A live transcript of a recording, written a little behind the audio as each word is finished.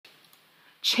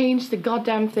change the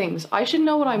goddamn things. I should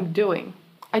know what I'm doing.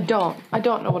 I don't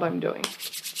know what I'm doing.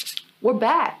 We're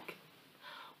back.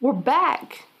 We're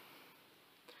back.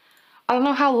 I don't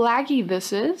know how laggy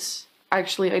this is.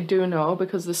 Actually, I do know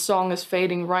because the song is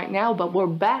fading right now, but we're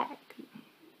back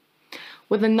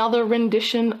with another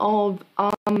rendition of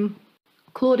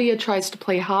Claudia tries to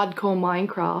play hardcore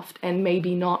Minecraft and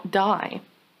maybe not die.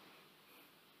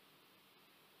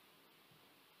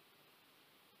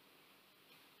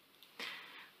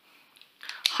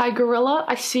 Hi Gorilla,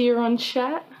 I see you're on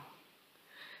chat.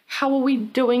 How are we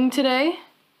doing today?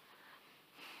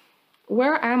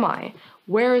 Where am I?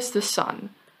 Where is the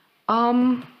sun?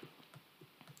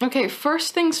 Okay,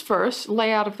 first things first,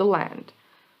 layout of the land.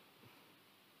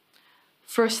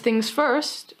 First things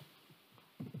first.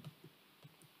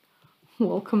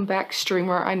 Welcome back,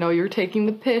 streamer. I know you're taking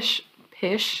the pish.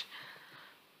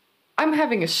 I'm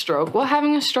having a stroke. Well,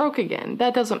 having a stroke again.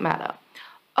 That doesn't matter.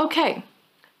 Okay.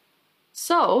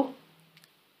 So,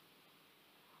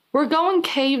 we're going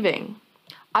caving.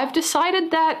 I've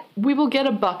decided that we will get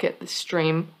a bucket this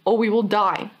stream, or we will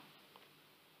die.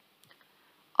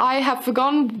 I have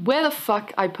forgotten where the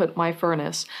fuck I put my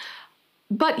furnace.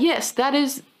 But yes,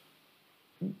 that's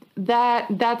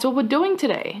what we're doing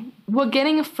today. We're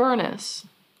getting a furnace.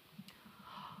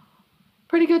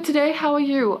 Pretty good today. How are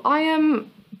you? I am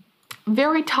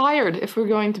very tired, if we're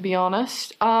going to be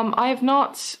honest. I have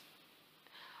not...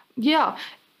 Yeah,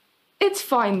 it's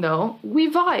fine though. We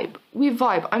vibe. We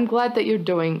vibe. I'm glad that you're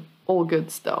doing all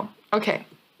goods though. Okay,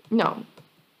 no.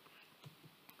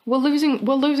 We're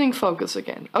losing focus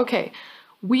again. Okay,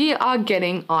 we are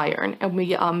getting iron and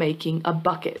we are making a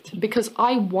bucket because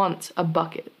I want a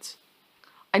bucket.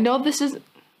 I know this is...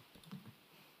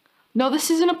 No, this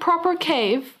isn't a proper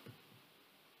cave,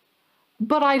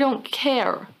 but I don't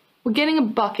care. We're getting a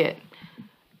bucket.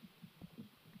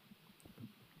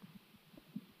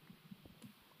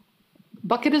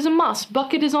 Bucket is a must.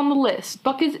 Bucket is on the list.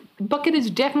 Bucket is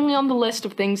definitely on the list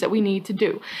of things that we need to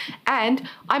do. And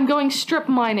I'm going strip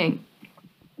mining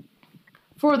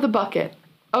for the bucket.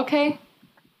 Okay?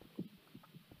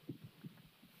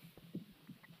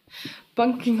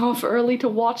 Bunking off early to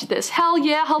watch this. Hell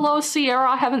yeah. Hello, Sierra.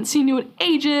 I haven't seen you in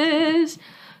ages.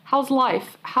 How's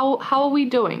life? How are we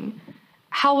doing?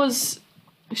 How was...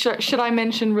 Should I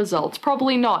mention results?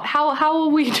 Probably not. How are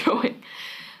we doing?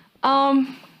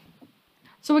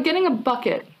 So we're getting a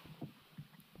bucket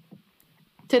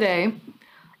today,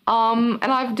 and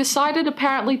I've decided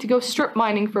apparently to go strip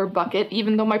mining for a bucket,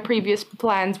 even though my previous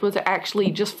plans were to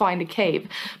actually just find a cave.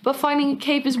 But finding a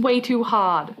cave is way too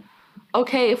hard.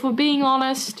 Okay, if we're being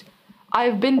honest,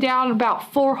 I've been down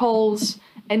about 4 holes,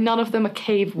 and none of them are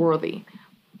cave-worthy.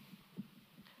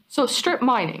 So strip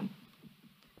mining,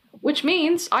 which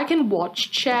means I can watch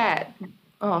chat.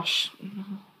 Oh,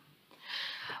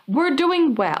 we're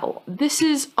doing well. This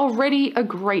is already a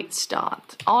great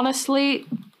start. Honestly,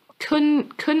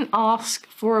 couldn't ask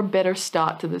for a better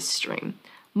start to this stream.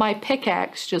 My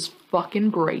pickaxe just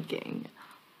fucking breaking.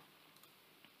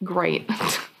 Great.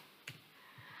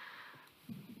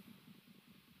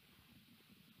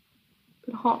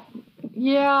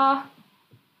 Yeah.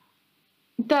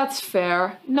 That's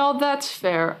fair. No, that's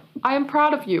fair. I am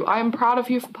proud of you. I am proud of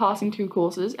you for passing 2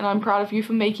 courses, and I'm proud of you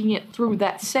for making it through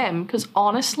that sem, because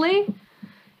honestly,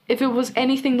 if it was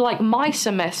anything like my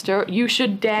semester, you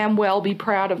should damn well be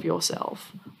proud of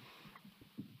yourself.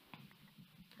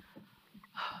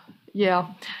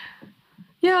 Yeah.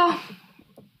 Yeah.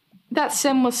 That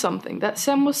sem was something. That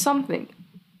sem was something.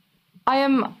 I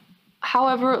am,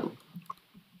 however,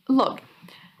 look,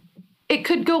 it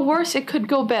could go worse, it could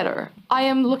go better. I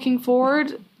am looking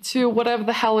forward to whatever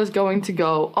the hell is going to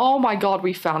go. Oh my god,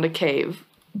 we found a cave.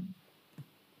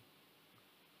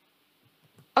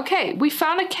 Okay, we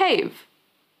found a cave.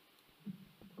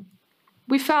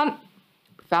 We found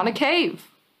a cave.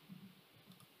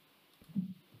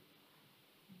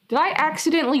 Did I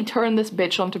accidentally turn this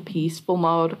bitch onto peaceful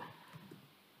mode?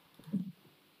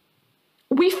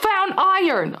 We found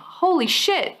iron! Holy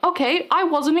shit. Okay, I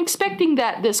wasn't expecting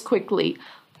that this quickly.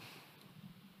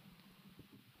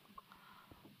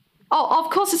 Oh,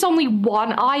 of course it's only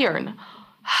 1 iron.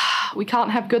 We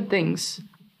can't have good things.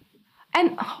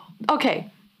 And,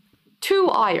 okay, 2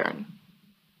 iron.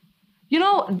 You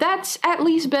know, that's at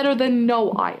least better than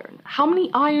no iron. How many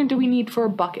iron do we need for a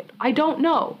bucket? I don't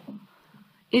know.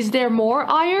 Is there more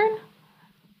iron?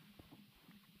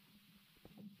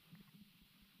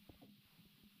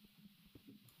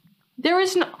 There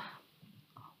is no...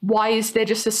 Why is there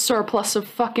just a surplus of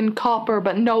fucking copper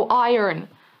but no iron?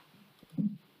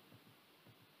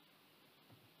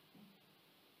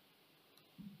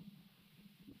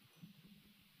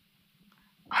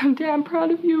 I'm damn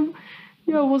proud of you.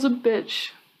 Yeah, I was a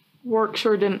bitch. Work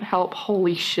sure didn't help.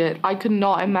 Holy shit. I could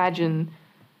not imagine,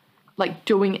 like,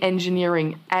 doing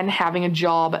engineering and having a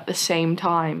job at the same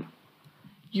time.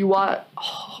 You are...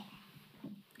 Oh,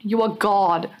 you are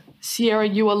God. Sierra,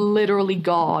 you are literally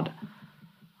God.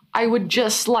 I would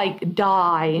just, like,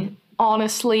 die.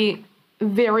 Honestly,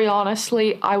 very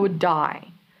honestly, I would die.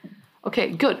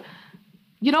 Okay, good.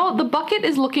 You know, the bucket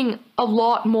is looking a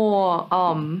lot more,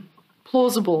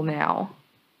 plausible now.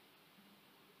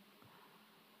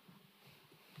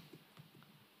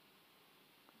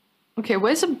 Okay,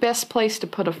 where's the best place to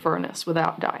put a furnace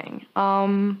without dying?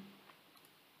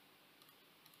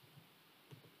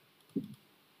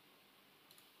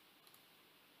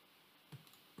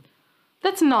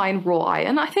 That's 9 raw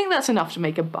iron. I think that's enough to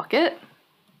make a bucket.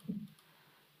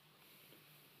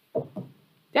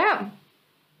 Damn.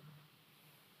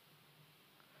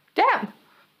 Damn.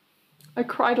 I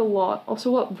cried a lot. Also,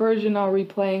 what version are we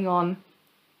playing on?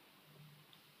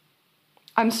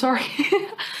 I'm sorry.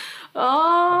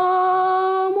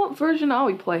 What version are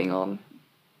we playing on?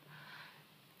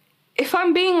 If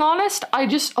I'm being honest, I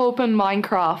just open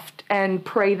Minecraft and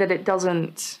pray that it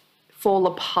doesn't fall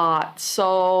apart.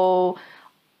 So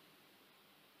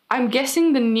I'm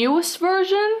guessing the newest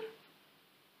version?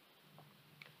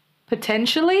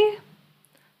 Potentially?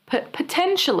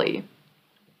 Potentially.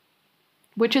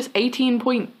 Which is 18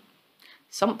 point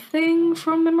something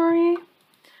from memory.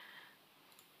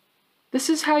 This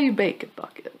is how you bake a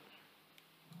bucket.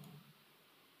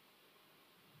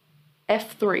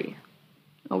 F3.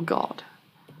 Oh god.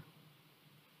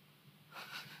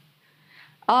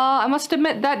 I must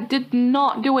admit that did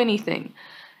not do anything.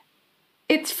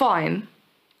 It's fine.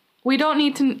 We don't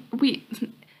need to...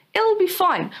 It'll be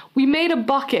fine. We made a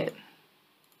bucket.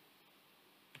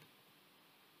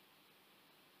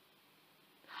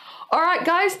 Alright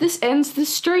guys, this ends the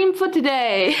stream for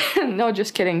today. No,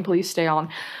 just kidding. Please stay on.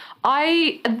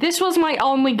 This was my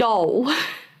only goal.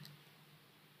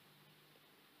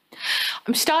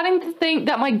 I'm starting to think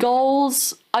that my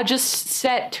goals are just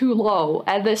set too low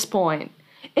at this point.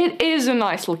 It is a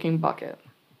nice looking bucket.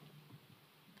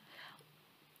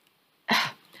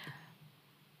 I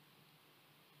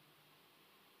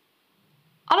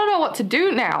don't know what to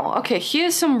do now. Okay,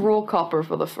 here's some raw copper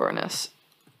for the furnace.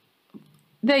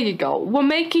 There you go. We're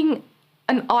making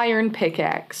an iron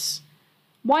pickaxe.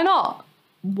 Why not?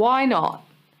 Why not?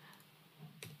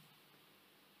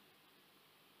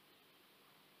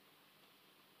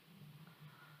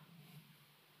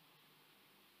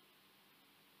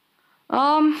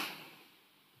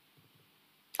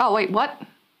 Oh, wait, what?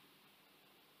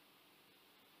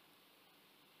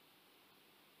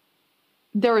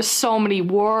 There are so many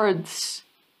words.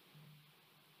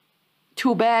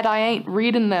 Too bad I ain't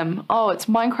reading them. Oh, it's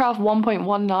Minecraft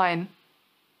 1.19.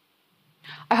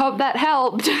 I hope that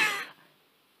helped.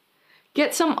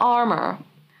 Get some armor.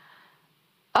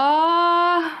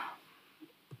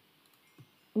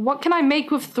 What can I make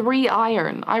with 3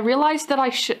 iron? I realized that I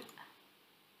should...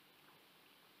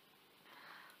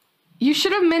 You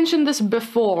should have mentioned this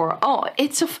before. Oh,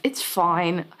 it's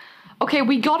fine. Okay,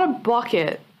 we got a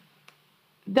bucket.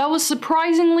 That was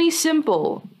surprisingly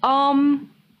simple.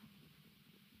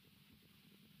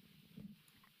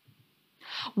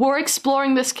 We're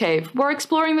exploring this cave. We're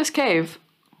exploring this cave.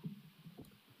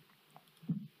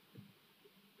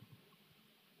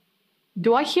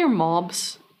 Do I hear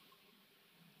mobs?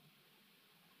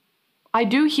 I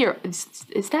do hear...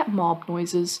 Is that mob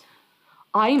noises?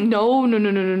 No.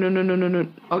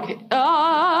 Okay.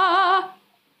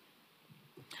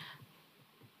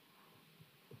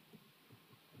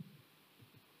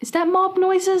 Is that mob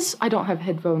noises? I don't have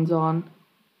headphones on.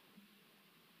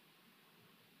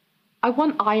 I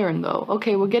want iron though.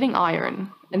 Okay, we're getting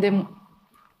iron. And then...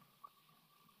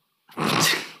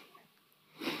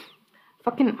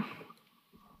 Fucking... You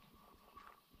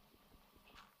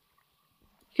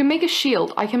can make a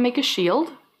shield. I can make a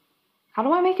shield? How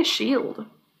do I make a shield?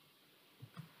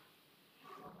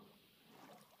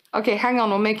 Okay, hang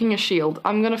on, we're making a shield.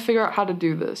 I'm gonna figure out how to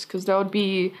do this, because that would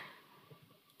be...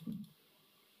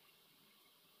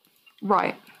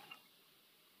 Right.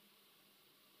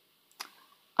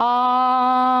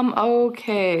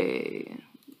 Okay.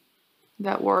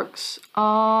 That works.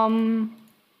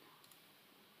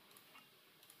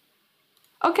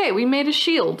 Okay, we made a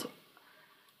shield.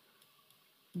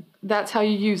 That's how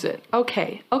you use it.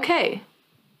 Okay, okay.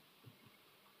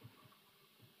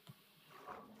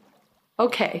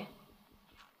 Okay.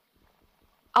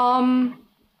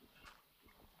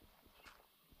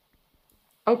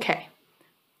 Okay.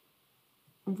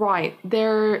 Right,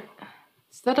 there...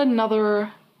 Is that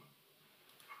another...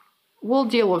 We'll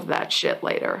deal with that shit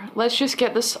later. Let's just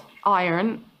get this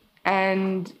iron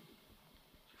and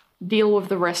deal with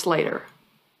the rest later.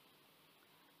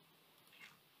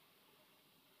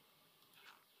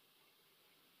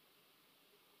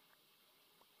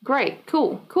 Great,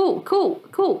 cool, cool, cool,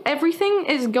 cool. Everything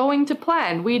is going to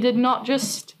plan. We did not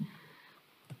just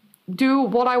do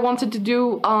what I wanted to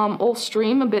do all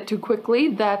stream a bit too quickly.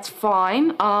 That's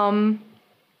fine. I'm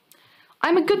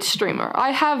a good streamer.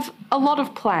 I have a lot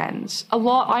of plans.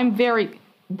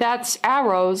 That's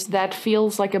arrows that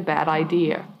feels like a bad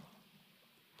idea.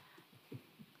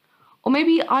 Or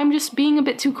maybe I'm just being a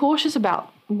bit too cautious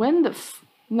about when the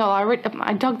no,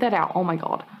 I dug that out. Oh my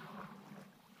god.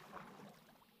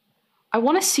 I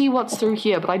want to see what's through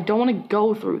here, but I don't want to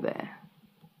go through there.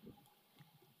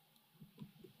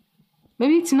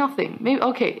 Maybe it's nothing. Maybe,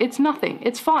 okay, it's nothing.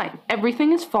 It's fine.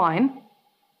 Everything is fine.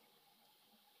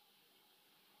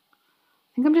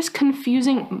 I think I'm just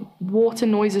confusing water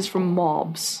noises from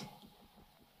mobs.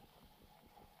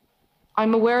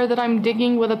 I'm aware that I'm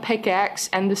digging with a pickaxe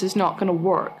and this is not gonna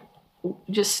work.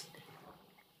 Just...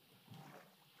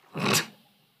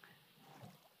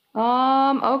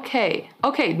 okay.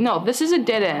 Okay, no, this is a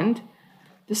dead end.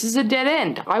 This is a dead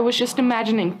end. I was just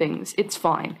imagining things. It's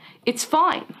fine. It's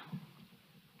fine.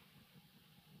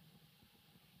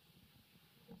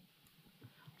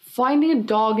 Finding a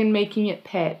dog and making it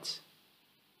pet.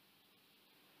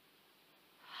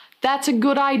 That's a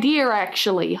good idea,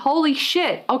 actually. Holy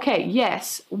shit. Okay,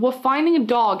 yes. We're finding a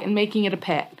dog and making it a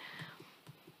pet.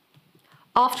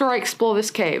 After I explore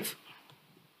this cave.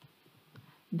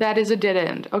 That is a dead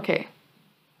end. Okay.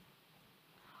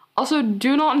 Also,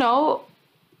 do not know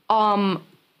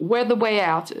where the way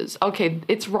out is. Okay,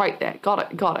 it's right there.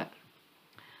 Got it, got it.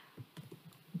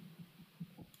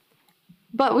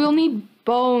 But we'll need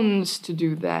bones to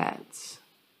do that.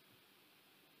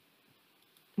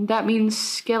 That means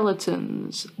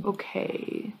skeletons.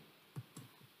 Okay.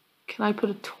 Can I put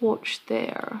a torch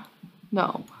there?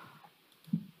 No.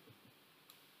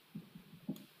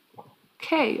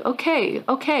 Okay, okay,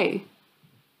 okay.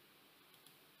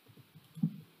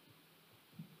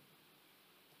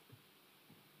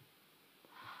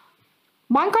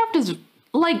 Minecraft is,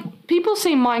 like, people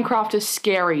say Minecraft is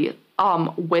scary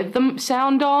with the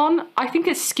sound on. I think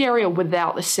it's scarier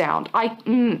without the sound. I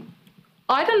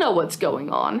don't know what's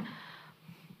going on.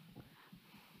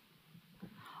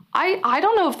 I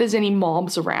don't know if there's any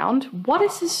mobs around. What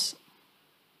is this?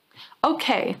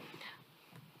 Okay.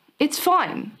 It's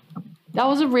fine. That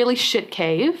was a really shit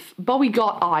cave, but we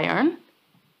got iron.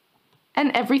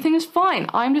 And everything is fine.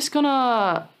 I'm just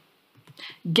gonna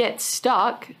get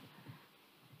stuck. And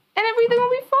everything will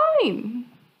be fine.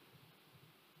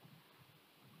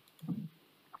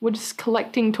 We're just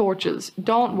collecting torches.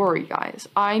 Don't worry, guys.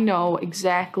 I know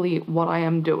exactly what I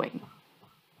am doing.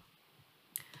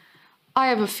 I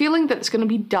have a feeling that it's going to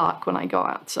be dark when I go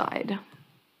outside.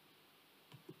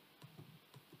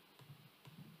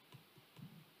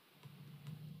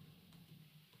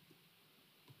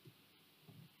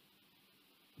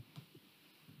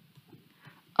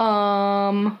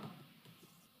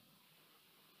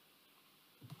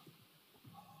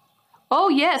 Oh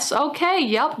yes, okay,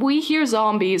 yep, we hear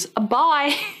zombies.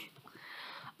 Bye.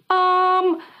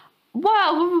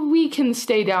 Well, we can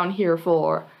stay down here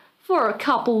for a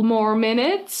couple more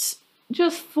minutes.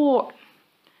 Just for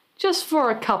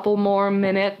a couple more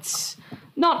minutes.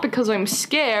 Not because I'm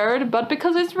scared, but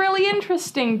because it's really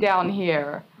interesting down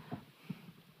here.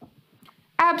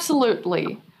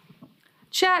 Absolutely.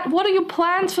 Chat, what are your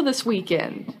plans for this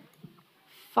weekend?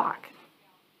 Fuck.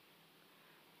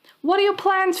 What are your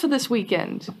plans for this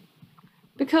weekend?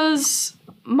 Because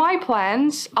my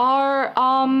plans are,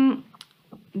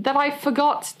 that I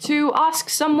forgot to ask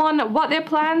someone what their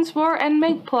plans were and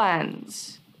make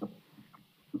plans.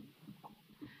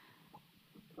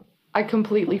 I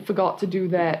completely forgot to do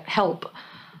that. Help.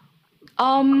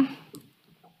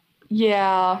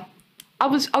 Yeah.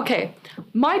 Okay.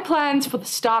 My plans for the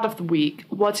start of the week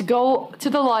were to go to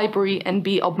the library and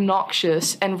be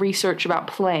obnoxious and research about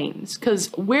planes,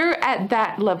 because we're at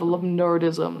that level of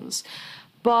nerdisms.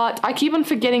 But I keep on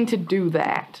forgetting to do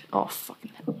that. Oh,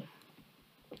 fucking hell.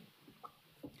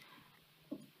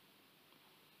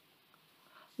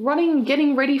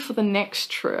 Getting ready for the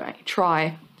next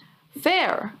try.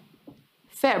 Fair.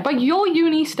 Fair. But your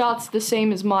uni starts the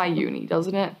same as my uni,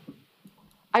 doesn't it?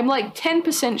 I'm like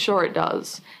 10% sure it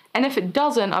does. And if it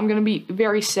doesn't, I'm gonna be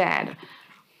very sad.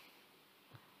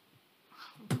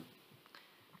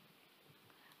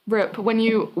 RIP, when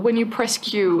you press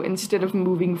Q instead of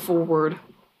moving forward.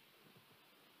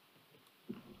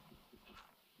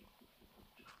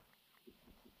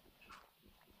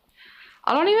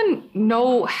 I don't even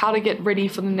know how to get ready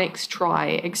for the next try,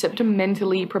 except to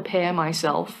mentally prepare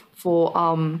myself for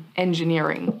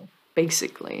engineering,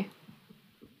 basically.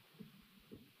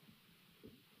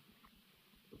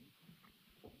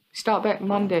 Start back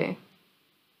Monday.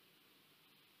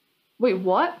 Wait,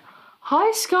 what?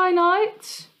 Hi, Sky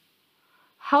Knight!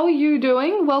 How are you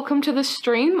doing? Welcome to the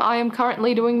stream. I am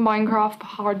currently doing Minecraft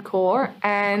Hardcore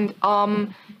and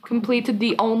completed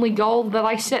the only goal that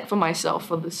I set for myself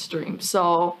for this stream,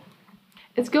 so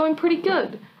it's going pretty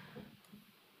good.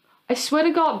 I swear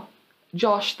to God,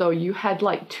 Josh, though, you had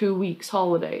like 2 weeks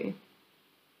holiday.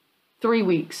 3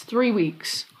 weeks. 3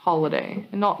 weeks holiday,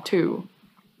 and not 2.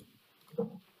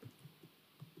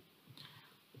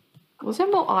 Was there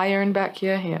more iron back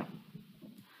here? Here.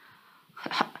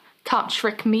 Can't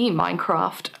trick me,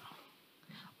 Minecraft.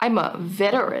 I'm a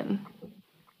veteran.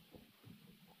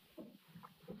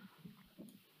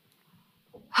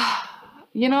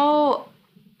 You know,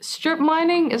 strip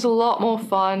mining is a lot more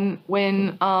fun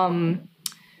when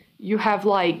you have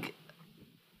like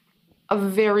a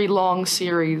very long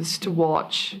series to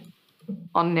watch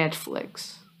on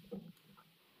Netflix.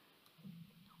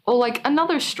 Or like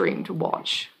another stream to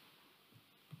watch.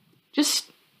 Just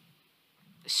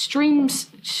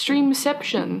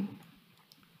streamception.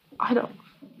 I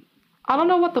don't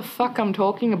know what the fuck I'm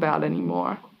talking about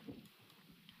anymore.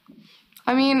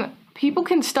 I mean, people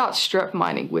can start strip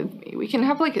mining with me. We can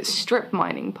have like a strip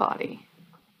mining party.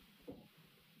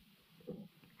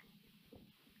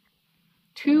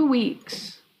 2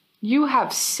 weeks. You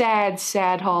have sad,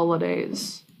 sad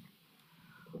holidays.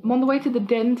 I'm on the way to the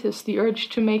dentist. The urge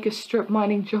to make a strip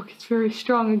mining joke is very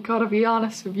strong, and gotta be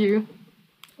honest with you.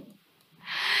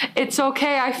 It's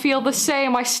okay, I feel the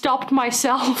same. I stopped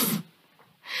myself.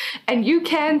 And you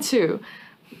can too.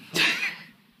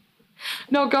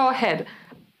 No, go ahead.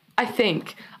 I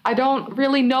think. I don't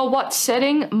really know what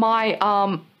setting my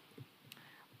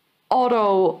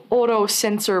auto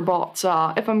censor bots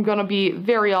are, if I'm gonna be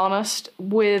very honest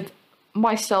with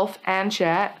myself and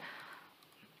chat.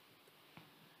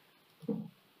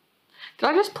 Did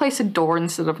I just place a door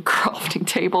instead of a crafting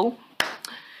table?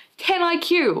 10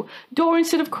 IQ! Door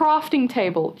instead of crafting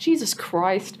table. Jesus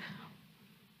Christ.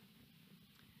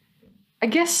 I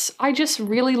guess I just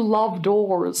really love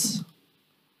doors.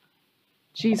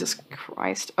 Jesus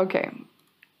Christ. Okay.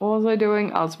 What was I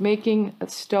doing? I was making a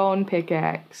stone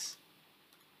pickaxe.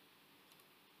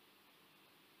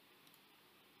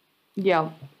 Yeah,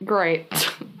 great.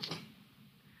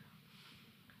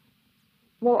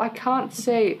 Well, I can't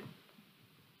say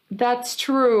that's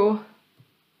true,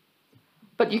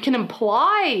 but you can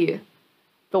imply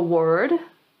the word.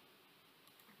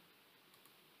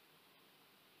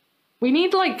 We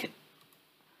need like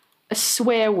a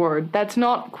swear word that's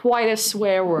not quite a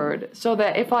swear word, so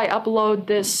that if I upload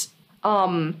this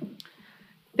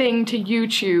thing to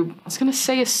YouTube, I was gonna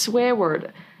say a swear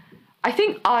word. I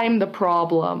think I'm the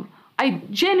problem. I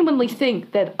genuinely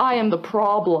think that I am the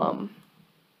problem.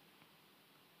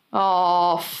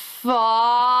 Oh,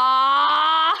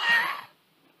 fuck.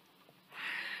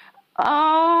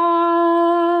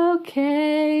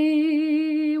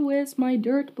 Okay, where's my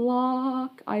dirt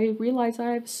block? I realize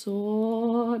I have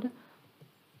sword.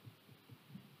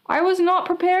 I was not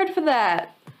prepared for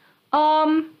that.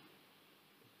 I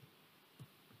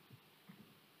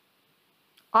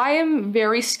am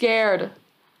very scared.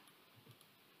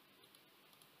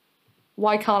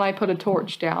 Why can't I put a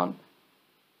torch down?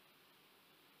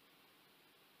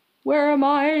 Where am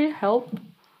I? Help.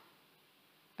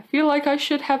 I feel like I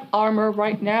should have armor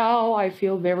right now. I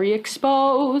feel very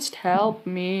exposed. Help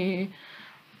me.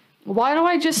 Why do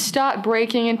I just start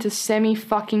breaking into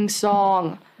semi-fucking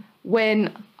song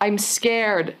when I'm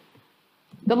scared?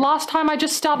 The last time I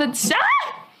just started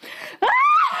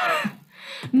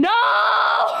No!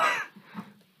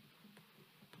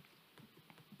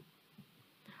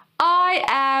 I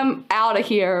am out of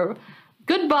here.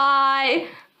 Goodbye.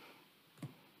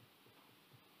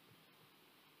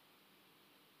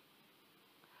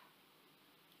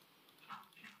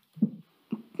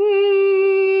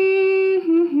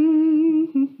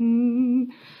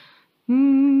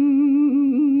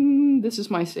 This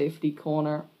is my safety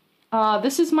corner.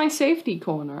 This is my safety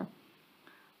corner.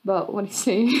 But what do you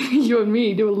say? You and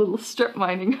me do a little strip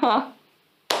mining, huh?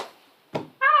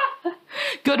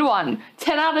 Good one.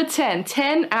 10 out of 10.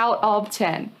 10 out of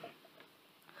 10.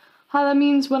 That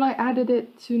means when I added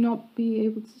it to not be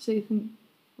able to say things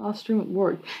last stream at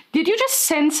work. Did you just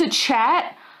censor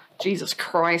chat? Jesus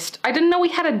Christ. I didn't know we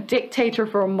had a dictator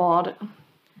for a mod.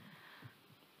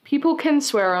 People can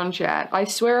swear on chat. I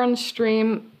swear on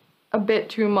stream a bit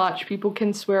too much. People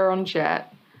can swear on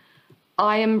chat.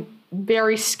 I am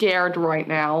very scared right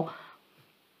now.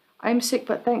 I'm sick,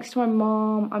 but thanks to my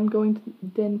mom, I'm going to the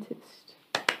dentist.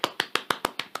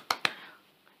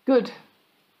 Good.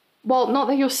 Well, not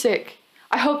that you're sick.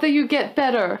 I hope that you get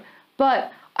better,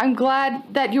 but I'm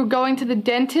glad that you're going to the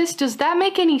dentist. Does that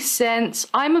make any sense?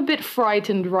 I'm a bit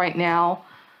frightened right now.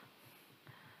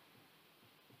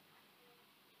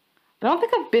 I don't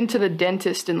think I've been to the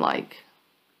dentist in like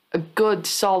a good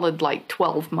solid like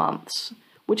 12 months,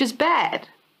 which is bad.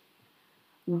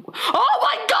 Oh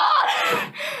my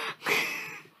god!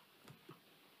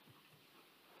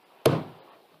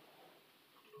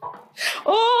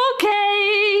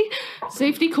 Okay!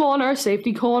 Safety corner,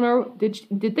 safety corner.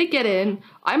 Did they get in?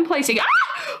 I'm placing.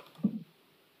 Ah!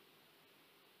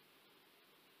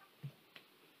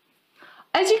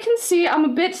 As you can see, I'm a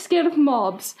bit scared of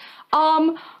mobs.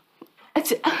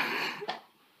 It's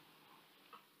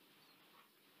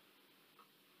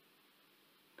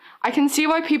I can see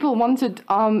why people wanted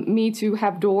me to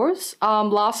have doors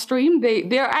last stream.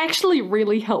 They're actually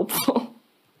really helpful.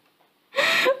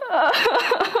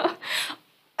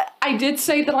 I did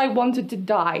say that I wanted to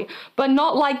die, but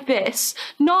not like this.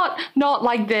 Not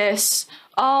like this.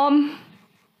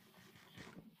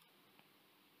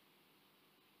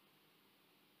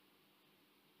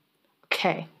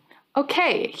 Okay.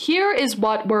 Okay, here is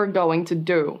what we're going to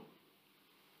do.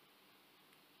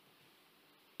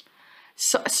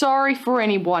 Sorry for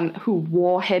anyone who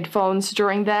wore headphones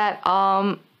during that.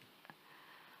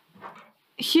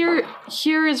 Here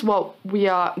is what we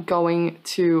are going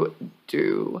to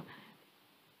do.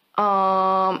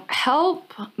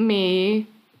 Help me,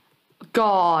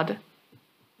 God.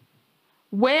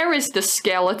 Where is the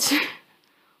skeleton?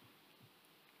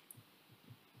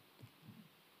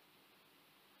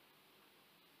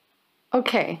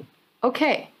 Okay.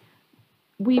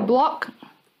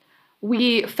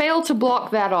 We fail to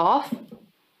block that off.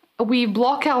 We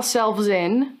block ourselves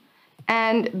in,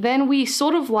 and then we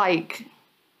sort of like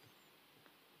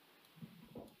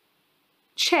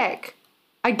check,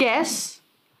 I guess.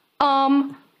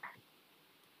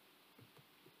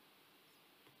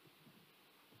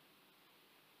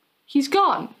 He's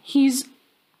gone.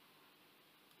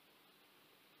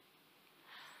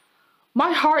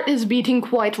 My heart is beating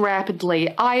quite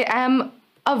rapidly.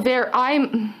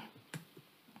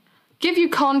 Give you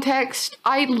context,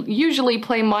 I usually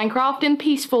play Minecraft in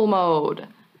peaceful mode.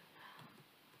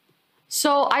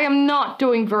 So I am not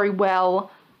doing very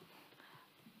well.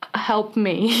 Help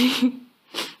me.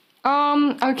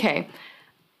 Okay.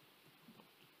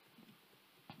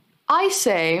 I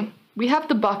say, we have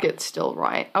the bucket still,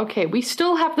 right? Okay, we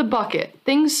still have the bucket.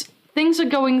 Things are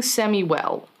going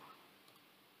semi-well.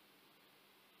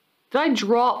 Did I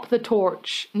drop the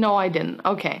torch? No, I didn't.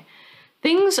 Okay.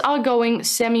 Things are going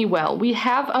semi-well. We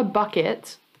have a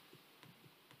bucket.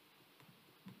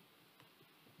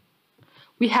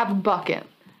 We have a bucket.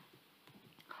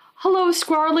 Hello,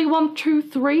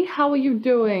 Squirrely123. How are you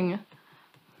doing?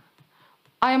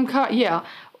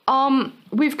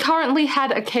 We've currently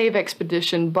had a cave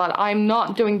expedition, but I'm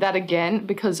not doing that again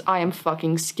because I am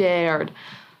fucking scared.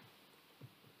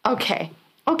 Okay.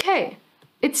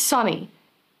 It's sunny.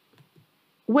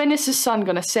 When is the sun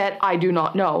gonna set? I do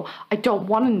not know. I don't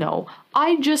want to know.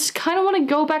 I just kind of want to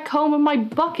go back home with my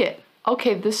bucket.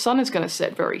 Okay, the sun is gonna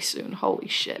set very soon. Holy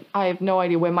shit. I have no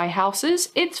idea where my house is.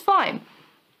 It's fine.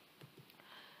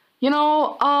 You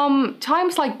know,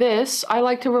 times like this, I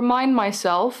like to remind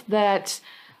myself that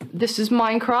this is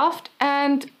Minecraft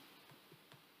and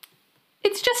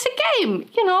it's just a game.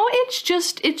 You know, it's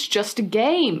just a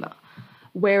game.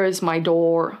 Where is my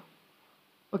door?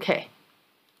 Okay.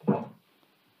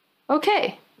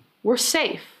 Okay, we're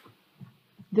safe.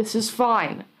 This is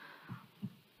fine.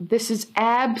 This is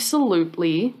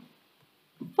absolutely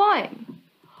fine.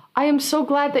 I am so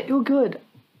glad that you're good.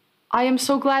 I am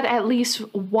so glad at least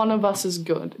one of us is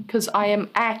good, because I am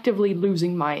actively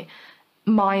losing my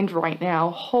mind right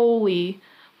now. Holy.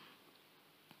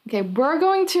 Okay, we're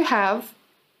going to have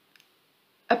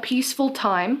a peaceful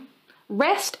time.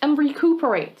 Rest and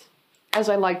recuperate, as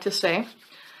I like to say.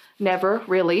 Never,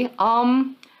 really.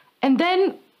 And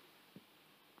then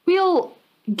we'll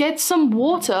get some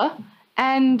water,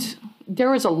 and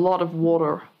there is a lot of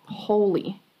water.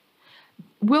 Holy.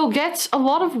 We'll get a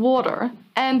lot of water,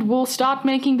 and we'll start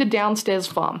making the downstairs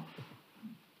farm.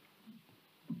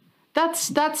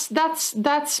 That's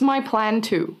my plan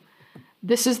too.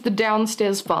 This is the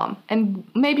downstairs farm, and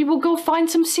maybe we'll go find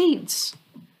some seeds.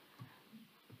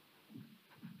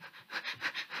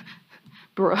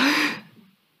 Bruh.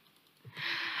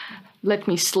 Let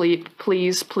me sleep,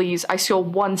 please, please. I saw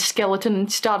one skeleton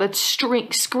and started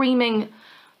screaming.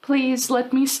 Please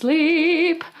let me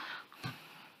sleep.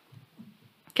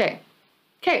 Okay.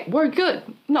 Okay, we're good.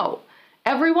 No.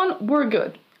 Everyone, we're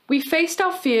good. We faced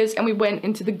our fears and we went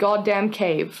into the goddamn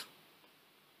cave.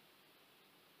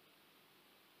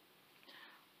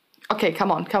 Okay,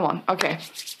 come on, come on. Okay.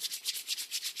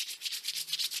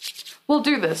 We'll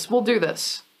do this. We'll do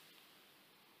this.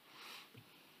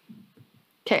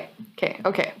 Okay, okay,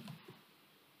 okay.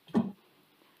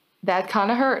 That kind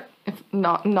of hurt, if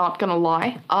not gonna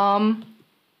lie.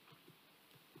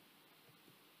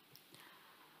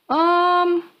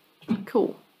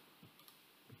 Cool.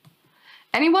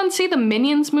 Anyone see the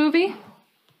Minions movie?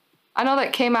 I know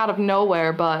that came out of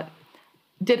nowhere, but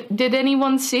did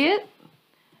anyone see it?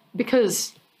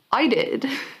 Because I did.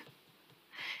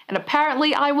 And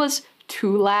apparently I was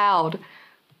too loud,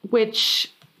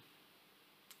 which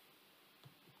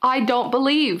I don't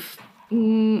believe.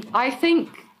 I think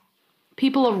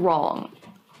people are wrong.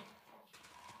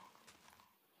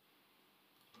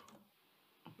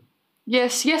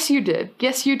 Yes, yes you did.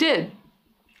 Yes you did.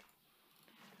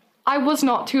 I was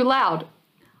not too loud.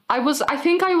 I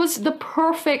think I was the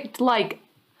perfect, like,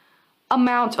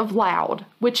 amount of loud,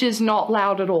 which is not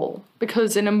loud at all.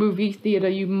 Because in a movie theater,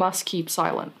 you must keep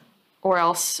silent. Or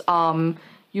else,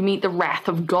 you meet the wrath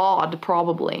of God,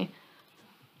 probably.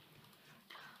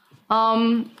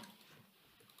 But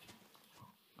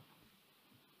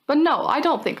no, I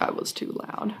don't think I was too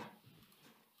loud.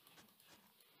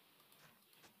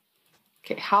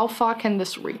 Okay, how far can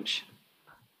this reach?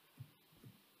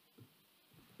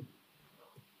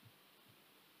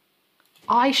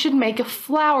 I should make a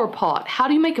flower pot. How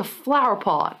do you make a flower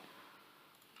pot?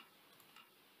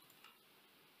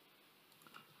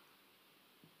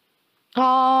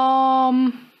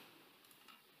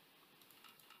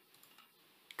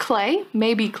 Clay?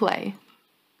 Maybe clay.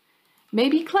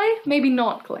 Maybe clay? Maybe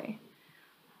not clay.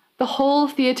 The whole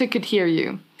theater could hear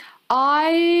you.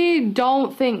 I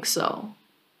don't think so.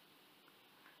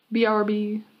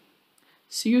 BRB.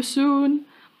 See you soon.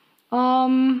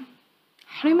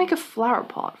 How do you make a flower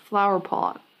pot? Flower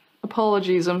pot.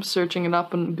 Apologies, I'm searching it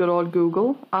up in good old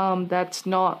Google. That's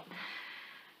not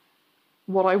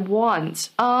what I want.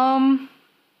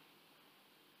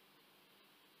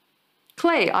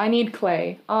 Clay. I need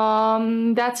clay.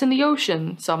 That's in the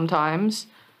ocean sometimes.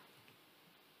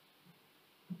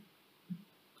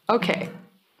 Okay.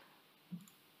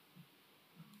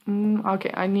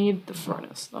 Okay, I need the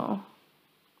furnace though.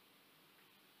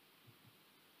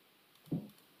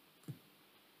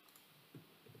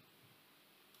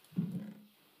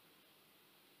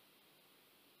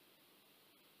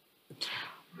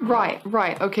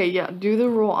 Right, okay, yeah, do the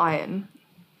raw iron.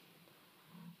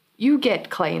 You get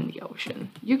clay in the ocean.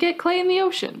 You get clay in the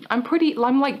ocean. I'm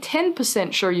like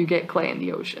 10% sure you get clay in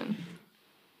the ocean.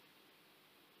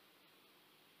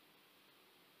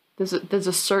 There's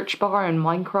a search bar in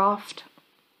Minecraft.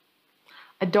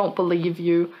 I don't believe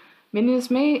you.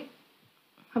 Minions may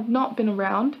have not been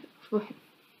around for...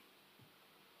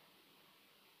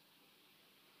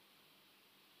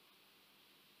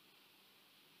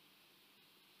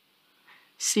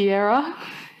 Sierra?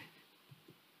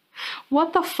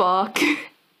 What the fuck?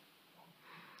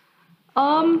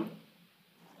 Have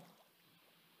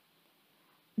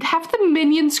the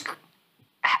minions...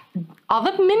 Are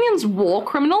the minions war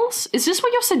criminals? Is this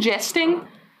what you're suggesting?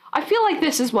 I feel like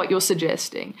this is what you're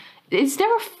suggesting. Is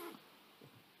there a...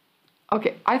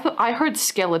 Okay, I heard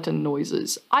skeleton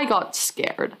noises. I got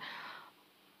scared.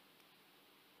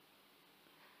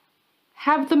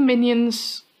 Have the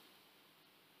minions...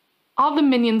 Are the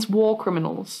minions war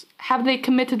criminals? Have they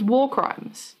committed war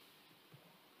crimes?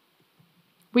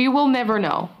 We will never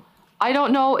know. I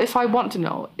don't know if I want to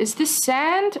know. Is this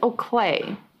sand or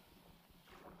clay?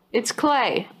 It's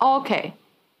clay. Oh, okay.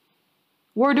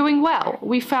 We're doing well.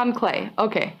 We found clay.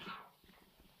 Okay.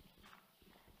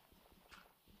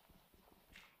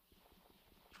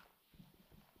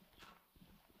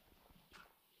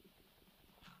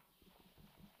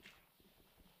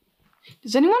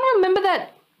 Does anyone remember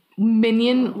that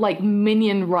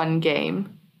Minion Run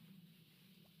game?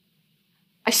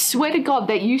 I swear to God,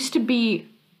 that used to be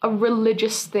a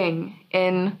religious thing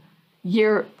in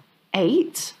year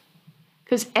 8?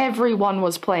 Because everyone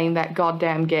was playing that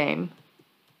goddamn game.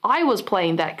 I was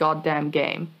playing that goddamn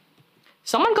game.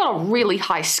 Someone got a really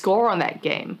high score on that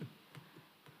game.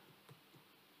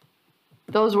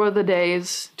 Those were the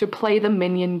days to play the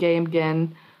Minion game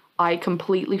again. I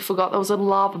completely forgot there was a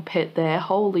lava pit there.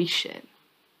 Holy shit.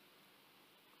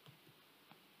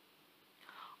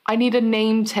 I need a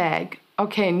name tag.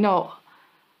 Okay, no.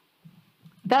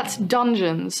 That's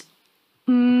dungeons.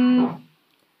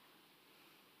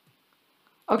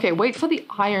 Okay, wait for the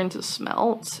iron to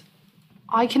smelt.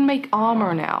 I can make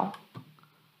armor now.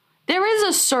 There is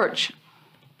a search.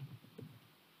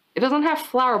 It doesn't have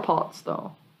flower pots,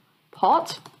 though.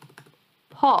 Pot?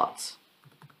 Pots.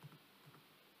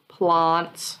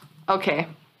 Plants. Okay.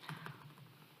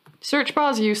 Search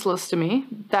bar is useless to me.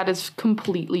 That is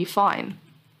completely fine.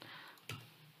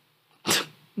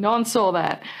 No one saw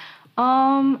that.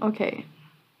 Okay.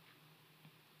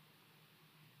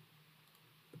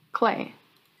 Clay.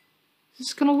 Is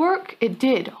this gonna work? It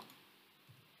did.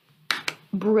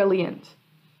 Brilliant.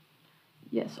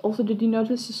 Yes, also did you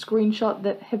notice a screenshot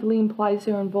that heavily implies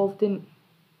they're involved in...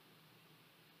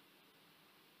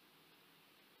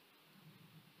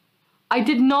 I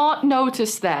did not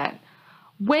notice that.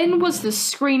 When was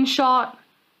this screenshot?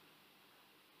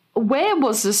 Where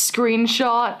was this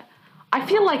screenshot? I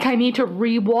feel like I need to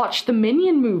rewatch the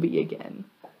Minion movie again.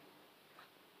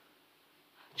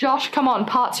 Josh, come on,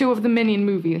 part 2 of the Minion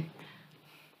movie.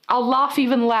 I'll laugh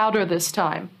even louder this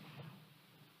time.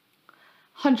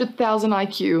 100,000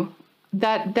 IQ.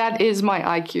 That is my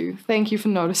IQ. Thank you for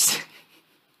noticing.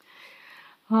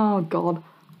 Oh god.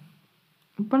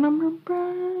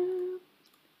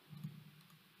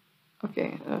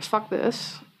 Okay, fuck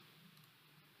this.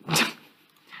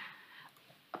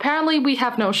 Apparently we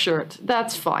have no shirt.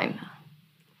 That's fine.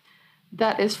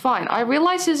 That is fine. I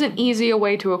realize there's an easier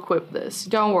way to equip this.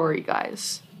 Don't worry,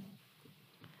 guys.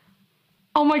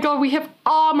 Oh my god, we have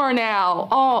armor now!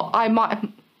 Oh, I might...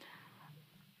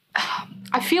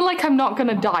 I feel like I'm not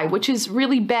gonna die, which is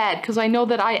really bad, because I know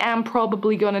that I am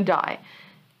probably gonna die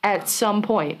at some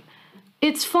point.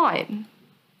 It's fine.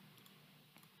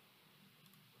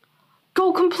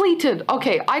 Goal completed!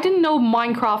 Okay, I didn't know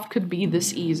Minecraft could be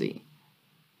this easy.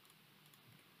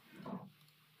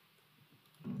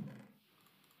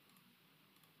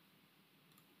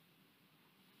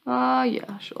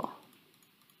 Yeah, sure.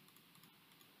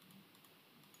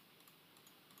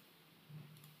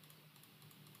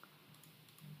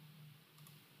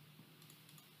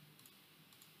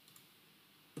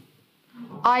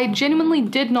 I genuinely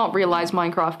did not realize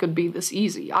Minecraft could be this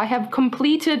easy. I have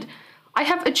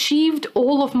achieved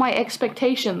all of my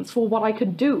expectations for what I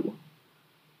could do.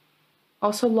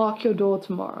 Also, lock your door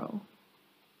tomorrow.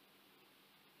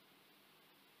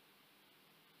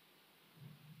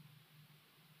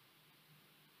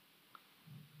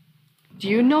 Do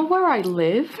you know where I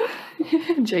live?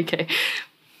 JK.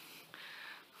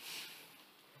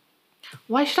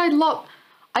 Why should I lock?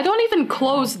 I don't even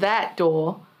close that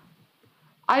door.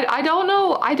 I don't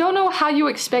know how you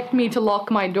expect me to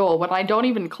lock my door when I don't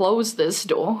even close this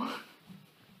door.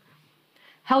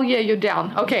 Hell yeah, you're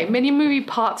down. Okay, mini movie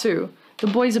part 2. The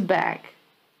boys are back.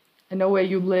 I know where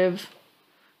you live.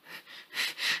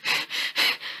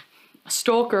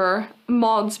 Stalker.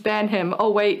 Mods ban him. Oh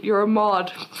wait, you're a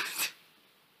mod.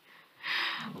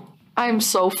 I'm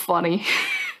so funny.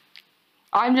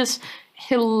 I'm just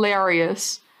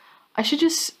hilarious. I should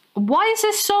just... Why is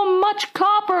there so much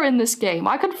copper in this game?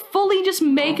 I could fully just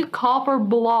make a copper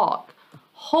block.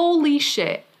 Holy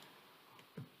shit.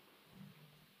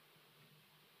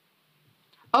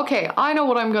 Okay, I know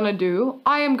what I'm gonna do.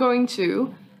 I'm gonna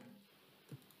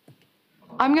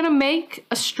make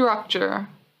a structure.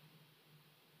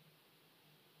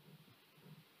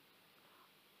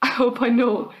 I hope I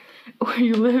know where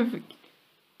you live.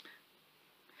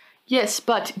 Yes,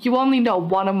 but you only know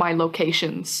one of my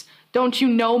locations. Don't you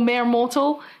know, Mere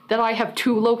Mortal, that I have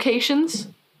 2 locations?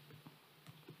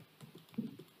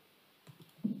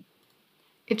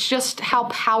 It's just how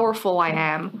powerful I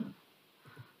am.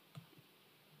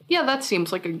 Yeah, that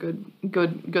seems like a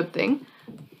good thing.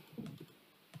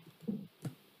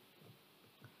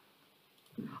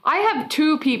 I have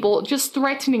 2 people just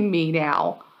threatening me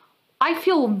now. I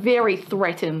feel very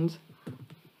threatened.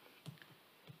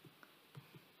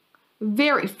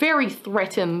 Very, very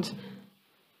threatened.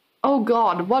 Oh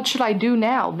god, what should I do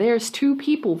now? There's 2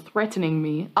 people threatening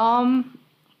me.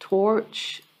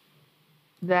 Torch.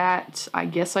 That, I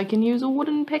guess I can use a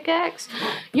wooden pickaxe.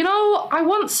 You know, I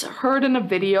once heard in a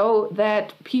video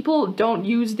that people don't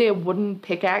use their wooden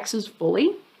pickaxes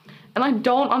fully. And I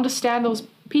don't understand those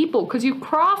people, because you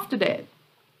crafted it.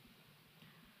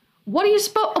 What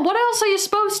else are you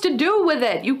supposed to do with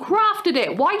it? You crafted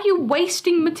it. Why are you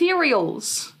wasting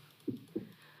materials?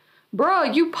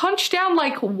 Bruh, you punched down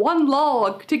like 1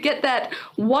 log to get that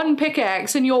 1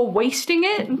 pickaxe and you're wasting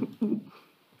it?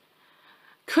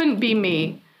 Couldn't be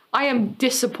me. I am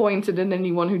disappointed in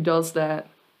anyone who does that.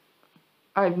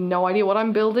 I have no idea what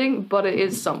I'm building, but it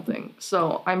is something.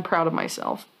 So I'm proud of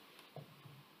myself.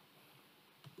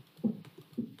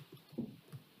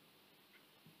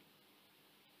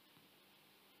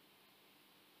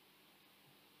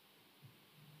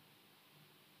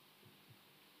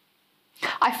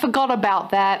 I forgot about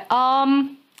that.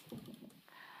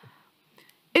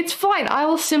 It's fine. I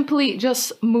will simply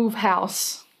just move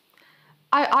house.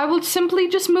 I will simply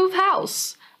just move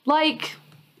house. Like,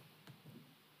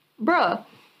 bruh.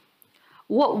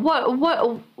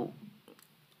 What?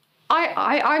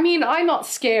 I mean, I'm not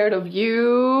scared of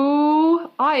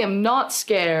you. I am not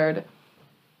scared.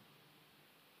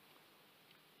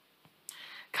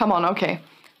 Come on, okay.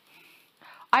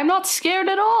 I'm not scared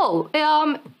at all.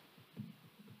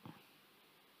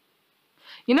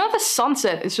 You know, the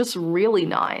sunset is just really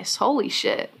nice. Holy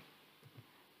shit.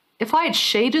 If I had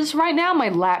shaders right now, my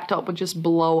laptop would just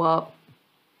blow up.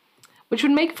 Which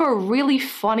would make for a really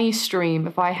funny stream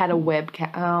if I had a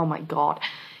webcam. Oh my god.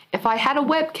 If I had a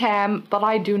webcam, but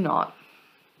I do not.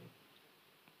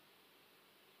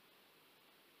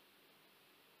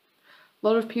 A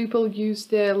lot of people use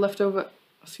their leftover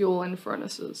fuel in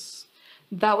furnaces.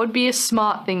 That would be a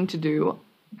smart thing to do.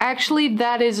 Actually,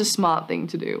 that is a smart thing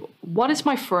to do. What is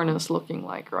my furnace looking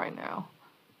like right now?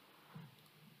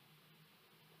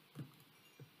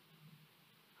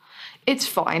 It's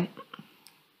fine.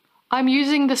 I'm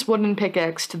using this wooden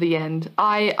pickaxe to the end.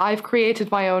 I've created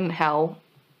my own hell.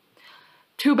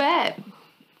 Too bad.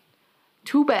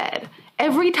 Too bad.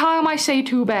 Every time I say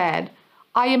too bad,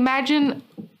 I imagine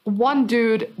one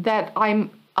dude that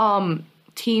I'm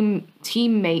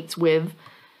teammates with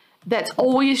that's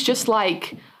always just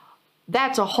like,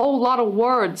 that's a whole lot of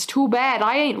words. Too bad.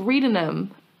 I ain't reading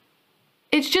them.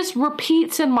 It just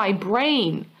repeats in my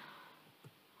brain.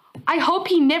 I hope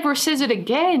he never says it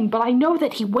again, but I know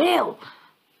that he will.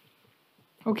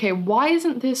 Okay, why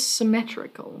isn't this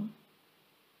symmetrical?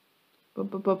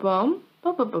 Bum.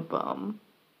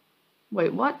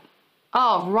 Wait, what?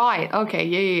 Oh, right. Okay,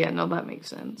 yeah. No, that makes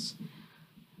sense.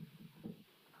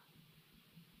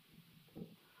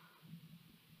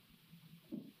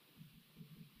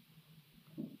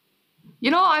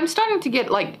 You know, I'm starting to get,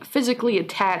 like, physically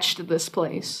attached to this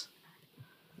place.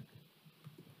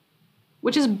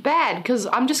 Which is bad, because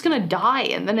I'm just gonna die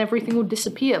and then everything will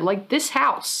disappear. Like this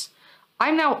house.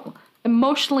 I'm now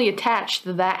emotionally attached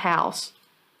to that house.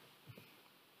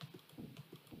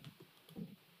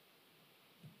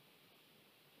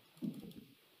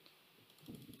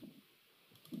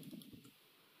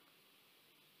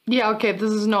 Yeah, okay,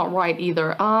 this is not right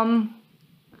either.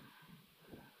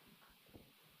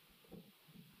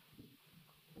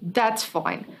 That's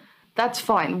fine. That's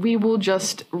fine. We will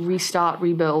just restart,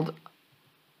 rebuild.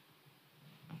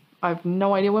 I have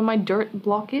no idea where my dirt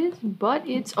block is, but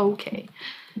it's okay.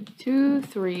 2,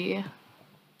 3.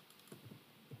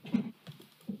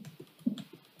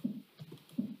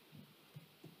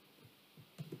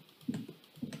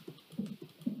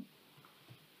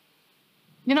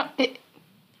 You know,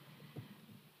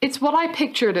 it's what I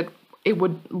pictured it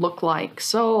would look like,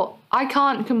 so I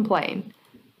can't complain.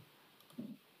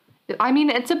 I mean,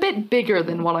 it's a bit bigger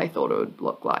than what I thought it would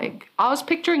look like. I was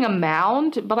picturing a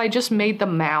mound, but I just made the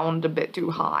mound a bit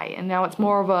too high, and now it's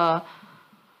more of a...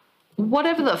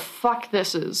 whatever the fuck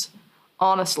this is,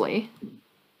 honestly.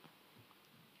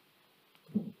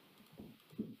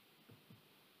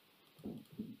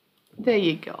 There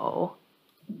you go.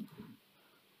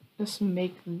 Just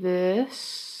make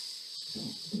this...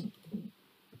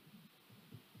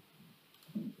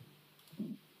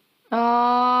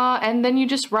 and then you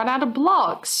just run out of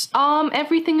blocks.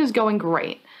 Everything is going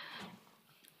great.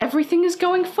 Everything is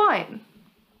going fine.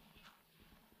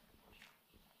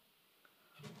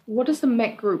 What does the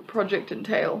mech group project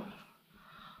entail?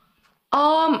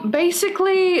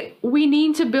 Basically, we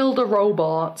need to build a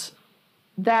robot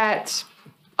that...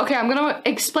 Okay, I'm gonna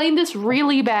explain this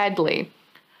really badly.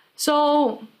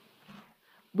 So,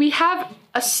 we have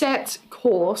a set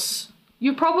course.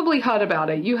 You've probably heard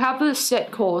about it. You have the set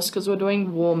course because we're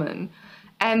doing Warman.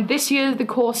 And this year the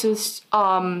course is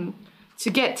to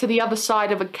get to the other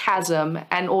side of a chasm,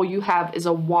 and all you have is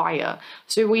a wire.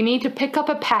 So we need to pick up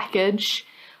a package,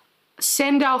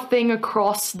 send our thing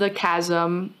across the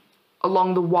chasm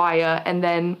along the wire, and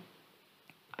then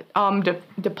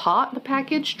depart the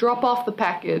package, drop off the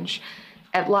package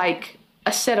at like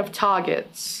a set of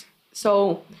targets.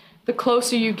 So the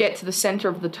closer you get to the center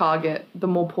of the target, the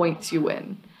more points you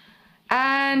win.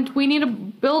 And we need to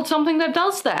build something that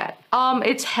does that.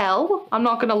 It's hell, I'm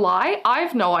not gonna lie. I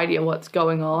have no idea what's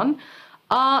going on.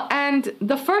 And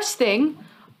the first thing,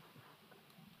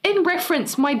 in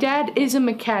reference, my dad is a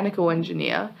mechanical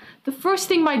engineer. The first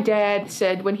thing my dad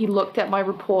said when he looked at my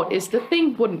report is the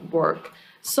thing wouldn't work.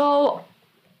 So,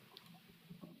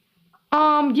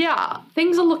 yeah,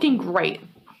 things are looking great.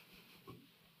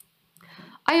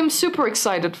 I am super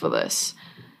excited for this.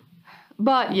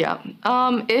 But yeah,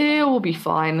 it will be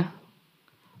fine.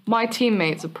 My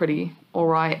teammates are pretty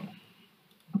alright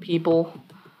people.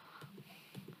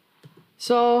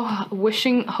 So,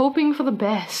 hoping for the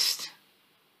best.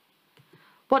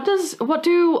 What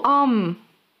do,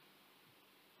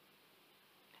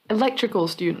 electrical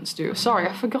students do? Sorry,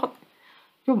 I forgot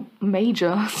your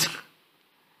major.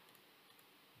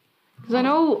 Because I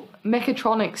know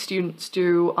mechatronics students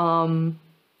do,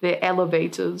 their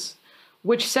elevators,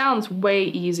 which sounds way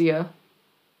easier.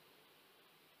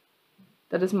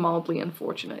 That is mildly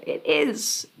unfortunate. It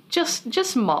is.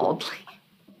 Just mildly.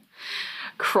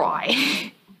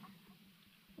 Cry.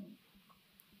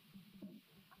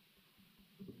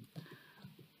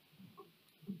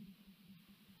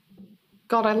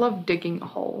 God, I love digging a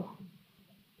hole.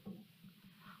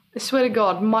 I swear to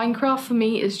God, Minecraft for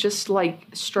me is just like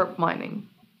strip mining.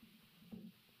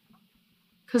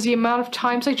 Because the amount of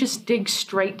times I just dig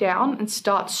straight down and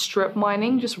start strip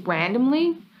mining just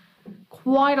randomly,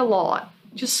 quite a lot.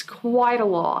 Just quite a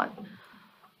lot.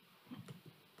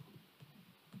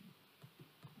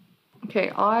 Okay,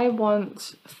 I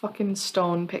want a fucking